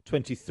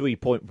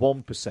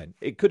 23.1%.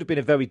 It could have been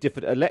a very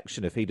different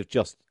election if he'd have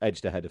just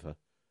edged ahead of her.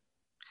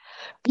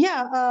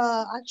 Yeah,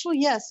 actually,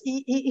 yes,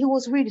 he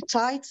was really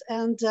tight.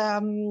 And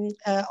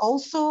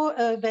also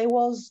there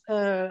was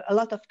a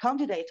lot of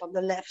candidates on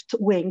the left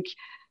wing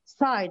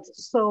side.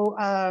 So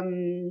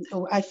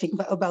I think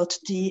about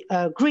the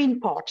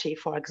Green Party,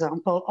 for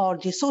example, or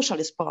the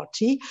Socialist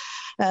Party,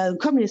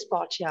 Communist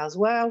Party as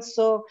well.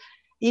 So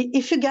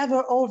if you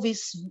gather all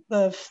these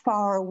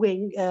far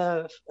wing,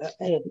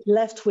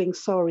 left wing,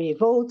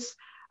 votes,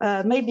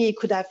 maybe he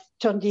could have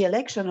turned the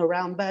election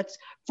around, but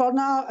for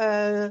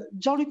now,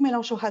 Jean-Luc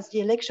Mélenchon has the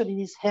election in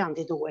his hand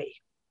in a way.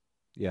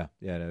 Yeah,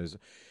 no,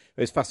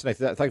 it's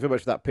fascinating. Thank you very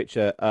much for that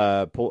picture,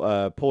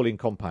 Pauline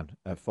Compan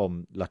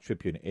from La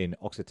Tribune in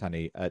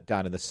Occitanie,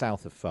 down in the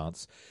south of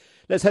France.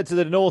 Let's head to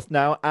the north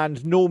now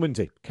and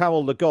Normandy.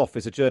 Carole Le Goff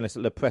is a journalist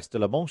at La Presse de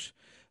la Manche,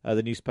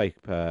 the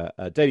newspaper,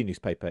 daily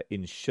newspaper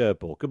in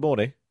Cherbourg. Good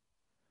morning.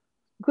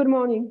 Good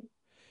morning.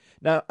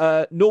 Now,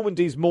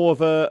 Normandy's more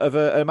of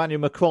an Emmanuel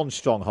Macron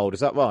stronghold,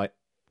 is that right?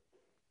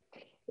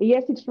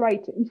 Yes, it's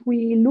right. If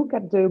we look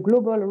at the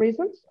global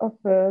results of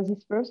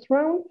this first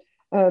round,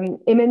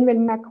 Emmanuel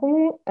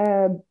Macron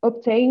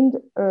obtained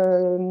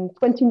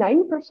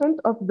 29%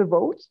 of the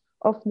votes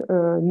of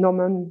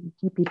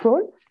Normandy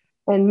people,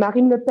 and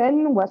Marine Le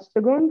Pen was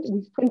second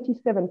with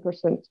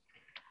 27%.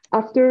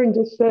 After, in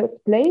the third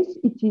place,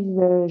 it is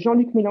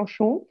Jean-Luc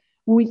Mélenchon,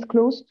 who is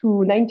close to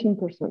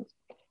 19%.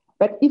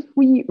 But if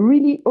we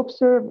really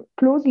observe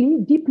closely,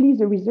 deeply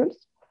the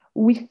results,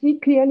 we see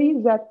clearly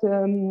that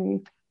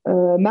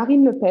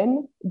Marine Le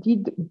Pen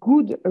did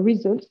good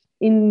results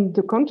in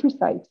the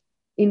countryside,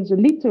 in the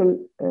little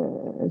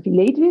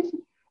villages.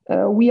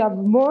 We have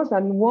more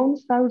than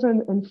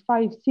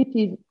 1,005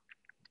 cities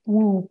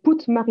who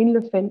put Marine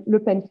Le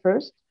Pen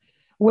first,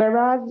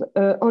 whereas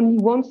only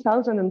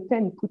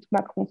 1,010 put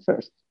Macron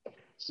first.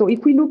 So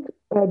if we look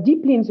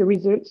deeply in the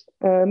results,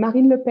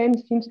 Marine Le Pen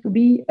seems to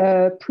be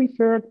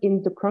preferred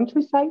in the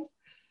countryside,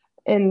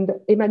 and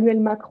Emmanuel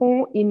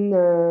Macron in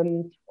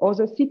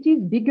other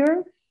cities,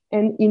 bigger,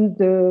 and in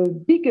the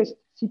biggest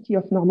city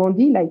of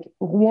Normandy, like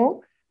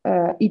Rouen,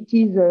 it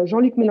is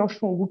Jean-Luc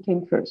Mélenchon who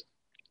came first.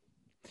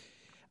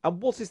 And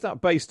what is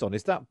that based on?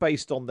 Is that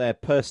based on their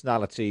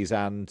personalities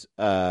and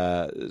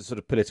sort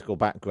of political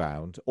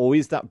background, or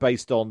is that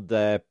based on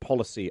their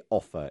policy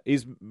offer?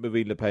 Is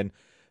Marine Le Pen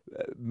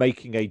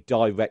making a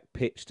direct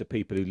pitch to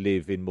people who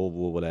live in more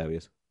rural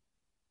areas?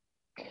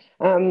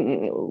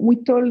 We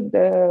told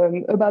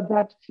about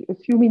that a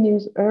few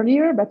minutes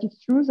earlier, but it's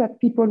true that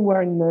people who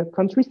are in the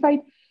countryside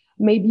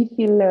maybe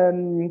feel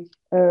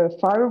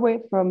far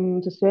away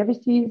from the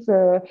services,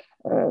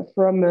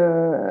 from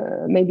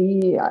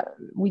maybe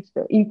with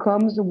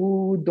incomes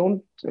who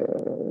don't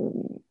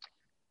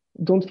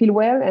feel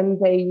well, and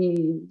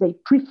they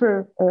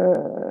prefer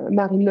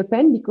Marine Le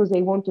Pen because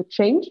they want a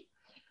change.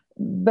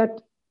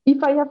 But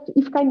if I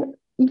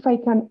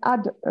can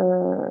add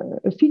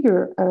a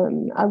figure,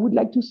 I would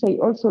like to say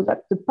also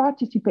that the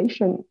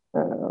participation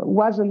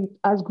wasn't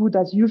as good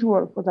as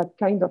usual for that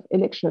kind of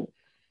election.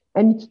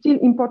 And it's still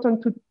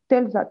important to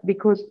tell that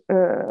because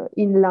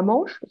in La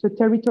Manche, the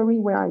territory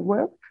where I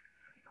work,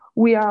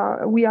 we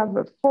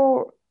have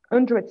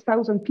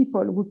 400,000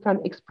 people who can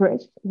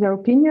express their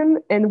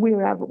opinion, and we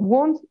have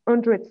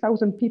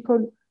 100,000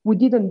 people who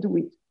didn't do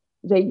it.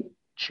 They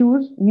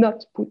choose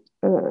not to put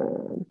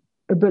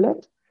a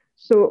ballot.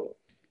 So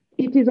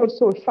it is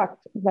also a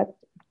fact that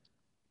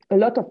a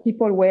lot of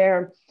people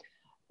were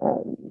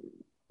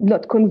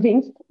not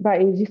convinced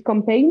by this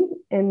campaign,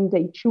 and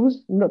they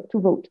choose not to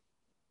vote.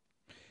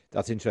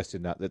 That's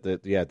interesting.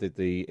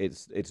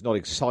 It's not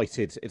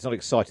excited. It's not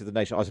excited the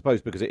nation, I suppose,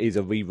 because it is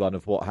a rerun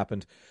of what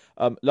happened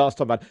last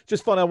time.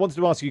 Just finally, I wanted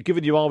to ask you,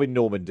 given you are in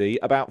Normandy,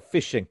 about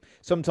fishing.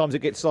 Sometimes it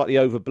gets slightly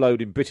overblown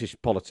in British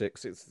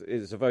politics.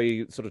 It's a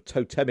very sort of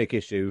totemic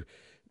issue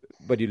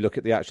when you look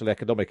at the actual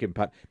economic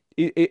impact.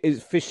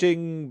 Is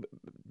fishing,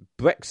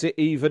 Brexit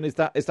even, is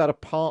that a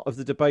part of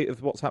the debate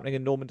of what's happening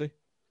in Normandy?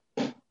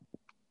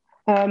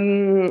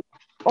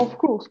 Of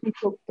course, we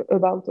talked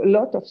about a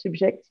lot of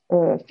subjects.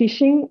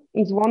 Fishing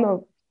is one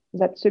of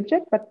that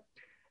subject, but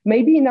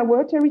maybe in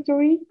our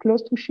territory,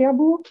 close to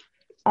Cherbourg,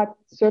 at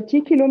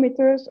 30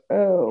 kilometers,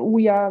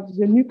 we have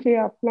the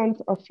nuclear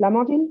plant of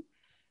Flamanville.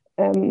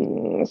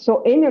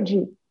 So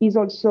energy is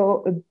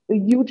also a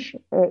huge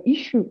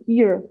issue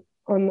here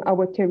on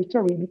our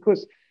territory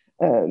because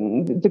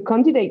the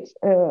candidates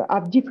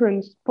have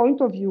different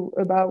point of view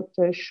about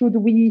should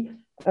we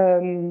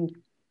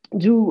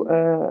do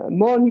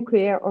more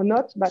nuclear or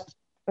not, but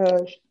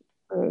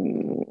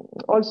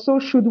also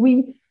should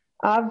we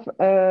have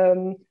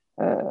the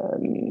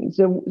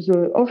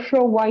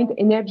offshore wind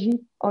energy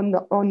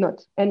or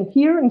not. And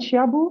here in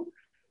Cherbourg,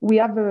 we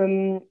have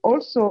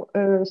also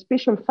a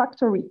special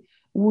factory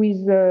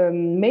with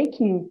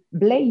making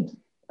blades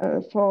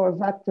for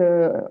that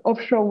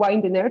offshore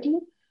wind energy.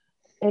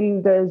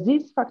 And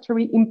this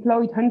factory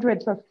employed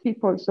hundreds of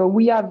people. So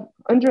we have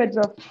hundreds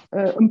of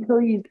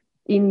employees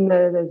in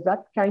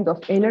that kind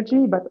of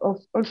energy, but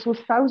also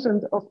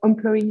thousands of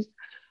employees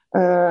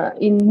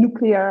in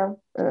nuclear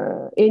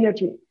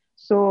energy.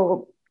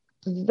 So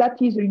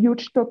that is a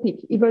huge topic,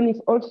 even if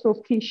also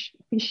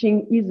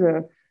fishing is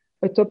a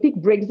topic.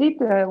 Brexit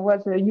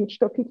was a huge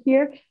topic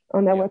here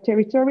on our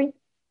territory,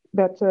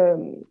 but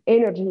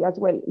energy as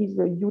well is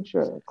a huge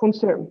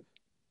concern.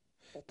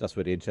 That's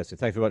really interesting.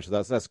 Thank you very much for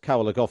that. So that's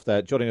Carole Le Goff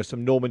there, joining us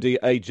from Normandy,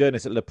 a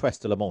journalist at Le Presse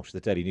de la Manche, the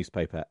daily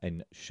newspaper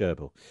in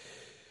Cherbourg.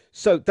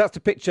 So that's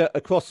the picture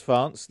across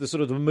France, the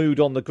sort of the mood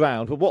on the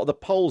ground. But what are the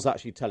polls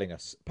actually telling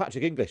us?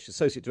 Patrick English,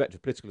 Associate Director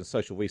of Political and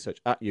Social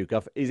Research at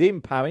YouGov, is in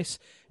Paris.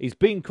 He's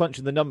been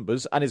crunching the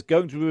numbers and is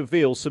going to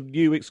reveal some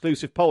new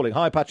exclusive polling.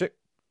 Hi, Patrick.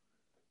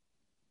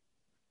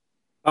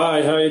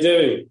 Hi, how are you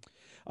doing?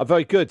 I'm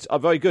very good.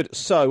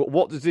 So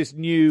what does this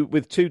new,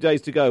 with 2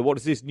 days to go, what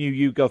does this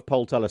new YouGov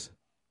poll tell us?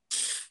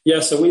 Yeah,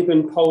 so we've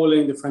been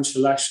polling the French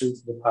election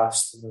for the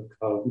past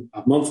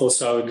a month or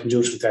so in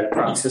conjunction with Data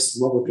Praxis.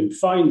 And what we've been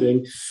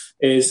finding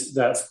is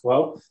that,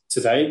 well,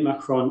 today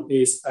Macron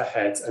is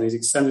ahead and he's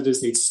extended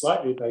his lead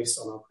slightly based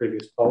on our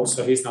previous poll.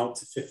 So he's now up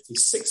to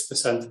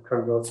 56% of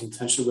current voting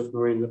intention, with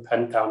Marine Le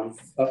Pen down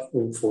at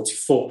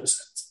 44%.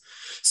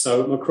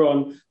 So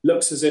Macron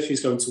looks as if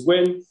he's going to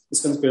win.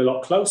 It's going to be a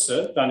lot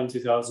closer than in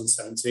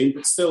 2017,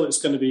 but still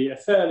it's going to be a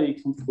fairly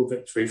comfortable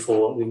victory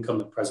for the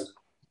incumbent president.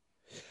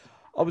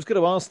 I was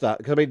going to ask that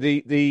because I mean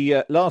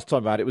the last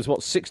time around it was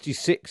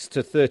 66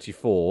 to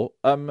 34.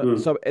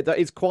 So that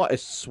is quite a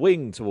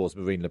swing towards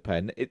Marine Le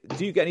Pen.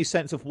 Do you get any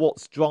sense of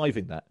what's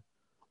driving that?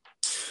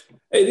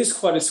 It is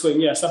quite a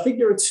swing, yes. I think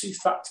there are two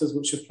factors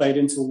which have played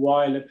into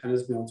why Le Pen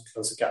has been able to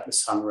close the gap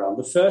this time around.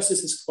 The first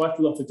is there's quite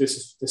a lot of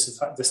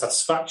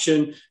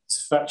dissatisfaction,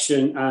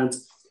 and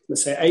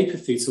let's say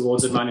apathy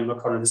towards Emmanuel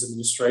Macron and his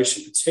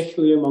administration,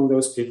 particularly among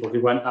those people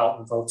who went out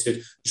and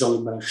voted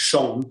Jean-Luc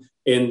Mélenchon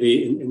in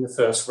the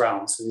first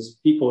round. So there's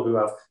people who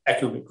have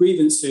economic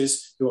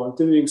grievances, who aren't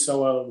doing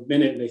so well at the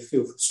minute, and they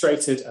feel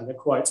frustrated, and they're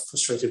quite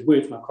frustrated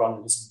with Macron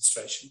and his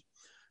administration.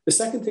 The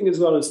second thing as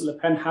well is Le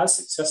Pen has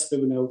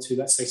successfully been able to,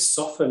 let's say,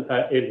 soften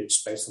her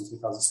image based on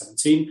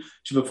 2017.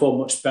 She performed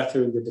much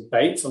better in the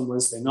debate on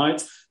Wednesday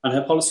night, and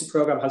her policy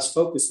programme has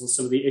focused on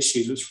some of the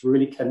issues which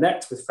really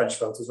connect with French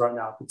voters right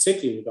now,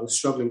 particularly those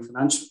struggling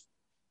financially.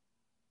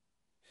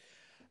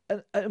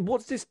 And what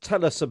does this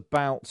tell us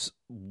about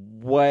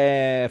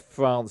where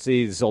France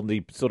is on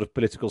the sort of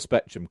political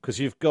spectrum? Because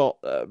you've got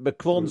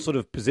Macron sort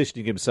of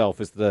positioning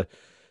himself as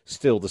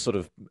still the sort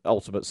of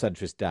ultimate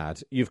centrist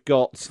dad. You've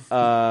got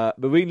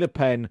Marine Le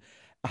Pen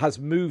has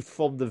moved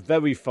from the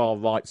very far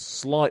right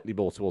slightly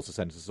more towards the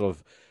centre, sort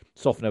of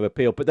soften her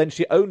appeal. But then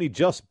she only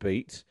just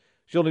beat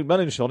Jean-Luc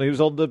Mélenchon, who's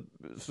on the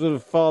sort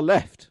of far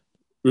left.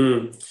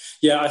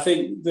 Yeah, I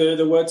think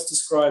the word to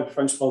describe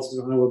French politics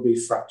right now would be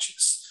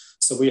fractious.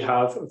 So we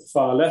have the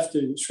far left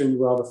doing extremely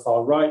well, the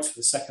far right for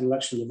the second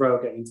election in a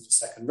row getting into the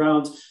second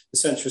round. The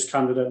centrist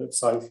candidate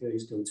looks like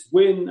he's going to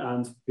win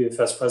and be the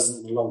first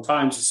president in a long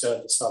time to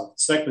serve the Southern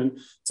segment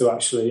to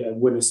actually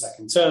win a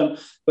second term.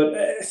 But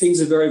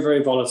things are very,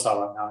 very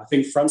volatile right now. I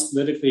think France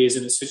politically is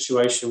in a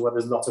situation where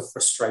there's a lot of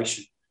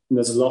frustration and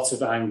there's a lot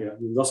of anger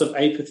and a lot of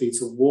apathy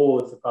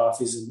toward the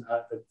parties that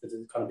are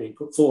kind of being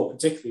put forward,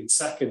 particularly in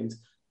second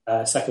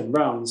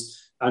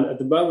rounds. And at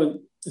the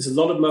moment, there's a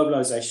lot of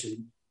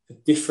mobilisation for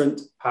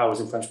different powers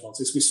in French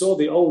politics. We saw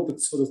the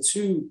sort of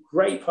two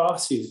great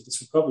parties of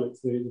this republic,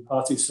 the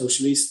Parti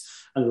Socialiste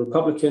and the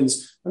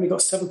Republicans, only got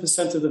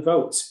 7% of the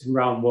vote in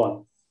round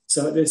one.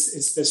 So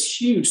there's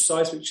huge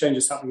seismic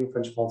changes happening in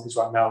French politics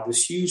right now.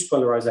 There's huge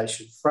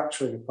polarisation,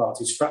 fracturing of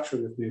parties,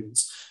 fracturing of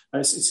movements.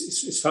 And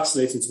it's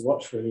fascinating to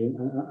watch, really,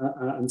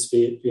 and to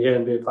be here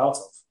and be a part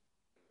of.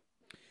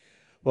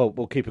 Well,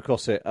 we'll keep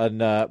across it,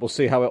 and we'll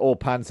see how it all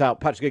pans out.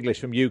 Patrick English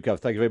from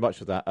YouGov, thank you very much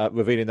for that,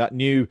 revealing that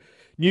new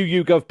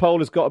YouGov poll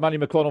has got Emmanuel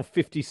Macron on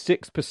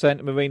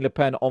 56%, Marine Le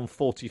Pen on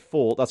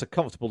 44%. That's a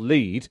comfortable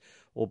lead,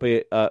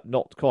 albeit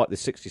not quite the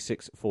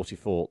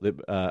 66-44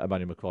 that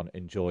Emmanuel Macron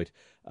enjoyed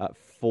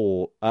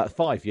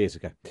 5 years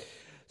ago.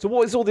 So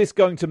what is all this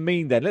going to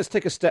mean then? Let's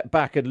take a step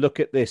back and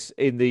look at this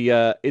in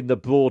the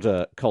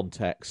broader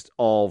context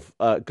of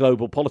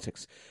global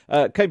politics.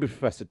 Cambridge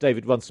professor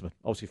David Runciman,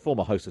 obviously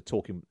former host of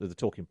the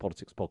Talking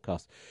Politics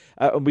podcast,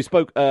 and we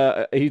spoke.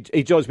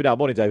 He joins me now.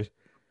 Morning, David.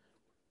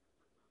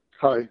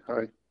 Hi.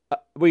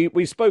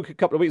 We spoke a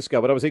couple of weeks ago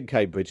when I was in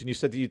Cambridge, and you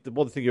said the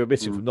one thing you were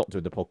missing from not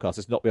doing the podcast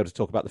is not be able to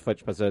talk about the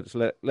French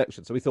presidential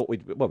election. So we thought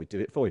we'd do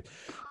it for you.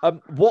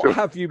 What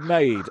have you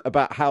made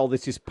about how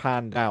this is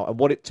panned out and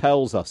what it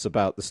tells us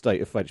about the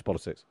state of French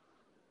politics?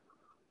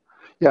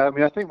 Yeah, I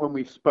mean, I think when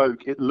we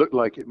spoke, it looked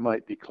like it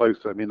might be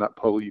closer. I mean, that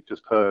poll you've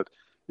just heard,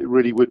 it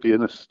really would be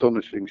an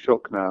astonishing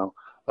shock now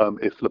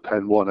if Le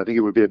Pen won. I think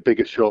it would be a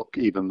bigger shock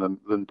even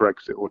than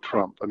Brexit or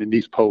Trump. I mean,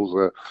 these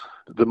polls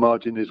the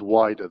margin is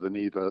wider than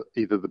either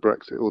the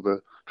Brexit or the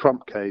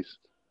Trump case.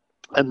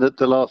 And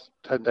the last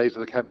 10 days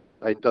of the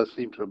campaign does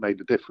seem to have made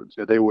a difference.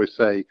 You know, they always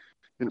say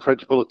in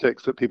French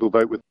politics that people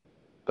vote with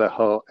their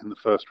heart in the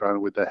first round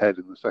and with their head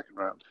in the second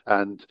round.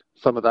 And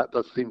some of that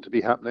does seem to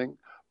be happening.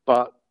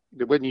 But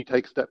when you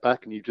take a step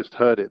back and you just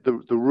heard it,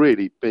 the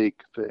really big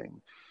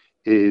thing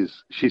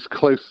is she's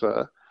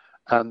closer.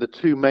 And the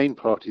two main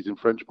parties in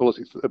French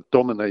politics that have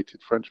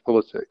dominated French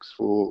politics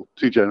for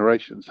 2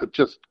 generations have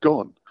just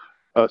gone.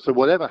 So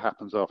whatever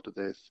happens after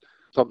this,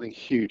 something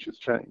huge has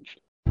changed.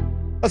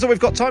 That's all we've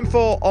got time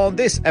for on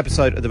this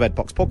episode of the Red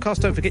Box Podcast.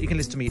 Don't forget you can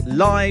listen to me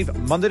live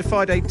Monday to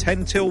Friday,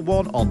 10 till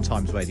 1 on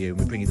Times Radio. And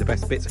we bring you the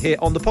best bits here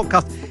on the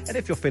podcast. And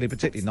if you're feeling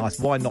particularly nice,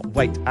 why not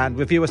wait and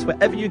review us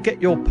wherever you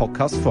get your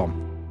podcasts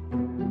from.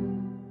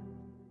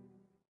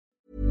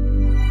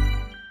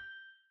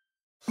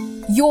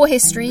 Your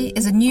History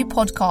is a new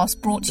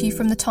podcast brought to you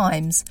from The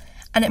Times,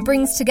 and it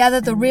brings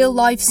together the real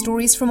life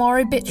stories from our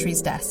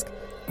obituaries desk,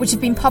 which have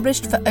been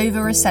published for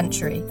over a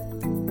century.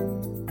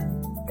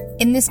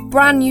 In this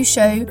brand new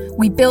show,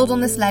 we build on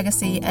this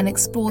legacy and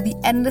explore the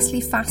endlessly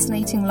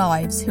fascinating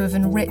lives who have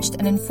enriched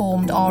and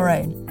informed our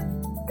own.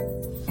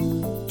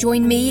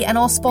 Join me and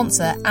our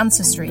sponsor,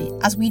 Ancestry,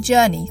 as we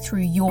journey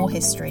through your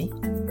history.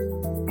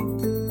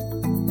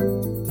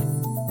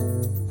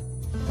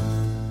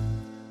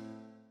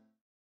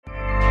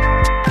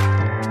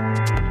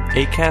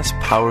 Acast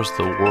powers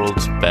the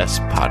world's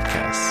best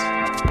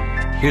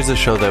podcasts. Here's a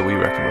show that we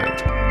recommend.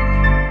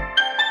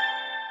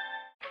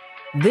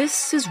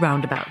 This is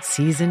Roundabout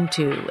Season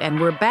 2, and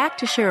we're back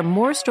to share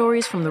more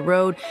stories from the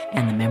road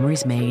and the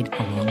memories made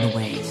along the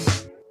way.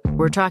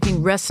 We're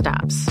talking rest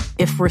stops.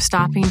 If we're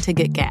stopping to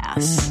get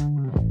gas,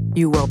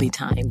 you will be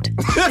timed.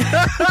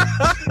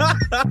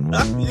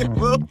 You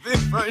will be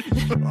for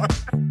sure.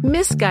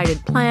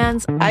 Misguided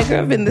plans. I grew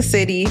up in the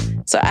city,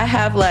 so I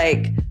have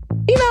a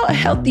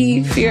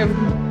healthy fear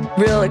of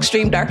real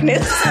extreme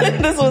darkness.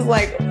 This was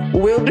like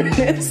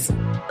wilderness.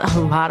 A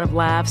lot of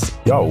laughs.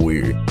 Y'all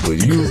weird,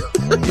 but you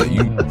were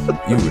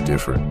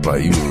different.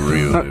 Like, you were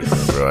real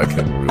different, bro. I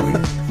can't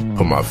really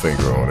put my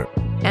finger on it.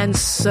 And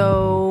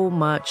so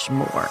much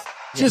more.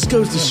 Just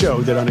goes to show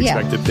that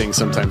unexpected things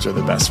sometimes are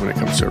the best when it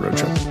comes to a road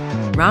trip.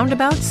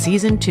 Roundabout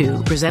Season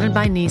 2, presented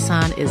by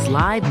Nissan, is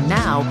live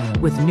now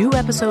with new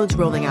episodes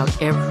rolling out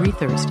every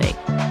Thursday.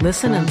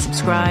 Listen and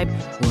subscribe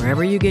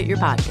wherever you get your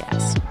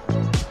podcasts.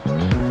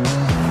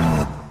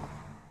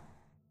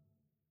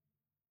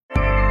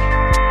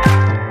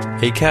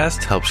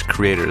 Acast helps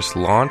creators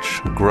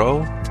launch,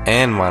 grow,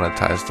 and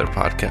monetize their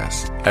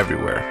podcasts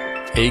everywhere.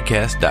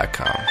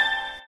 Acast.com.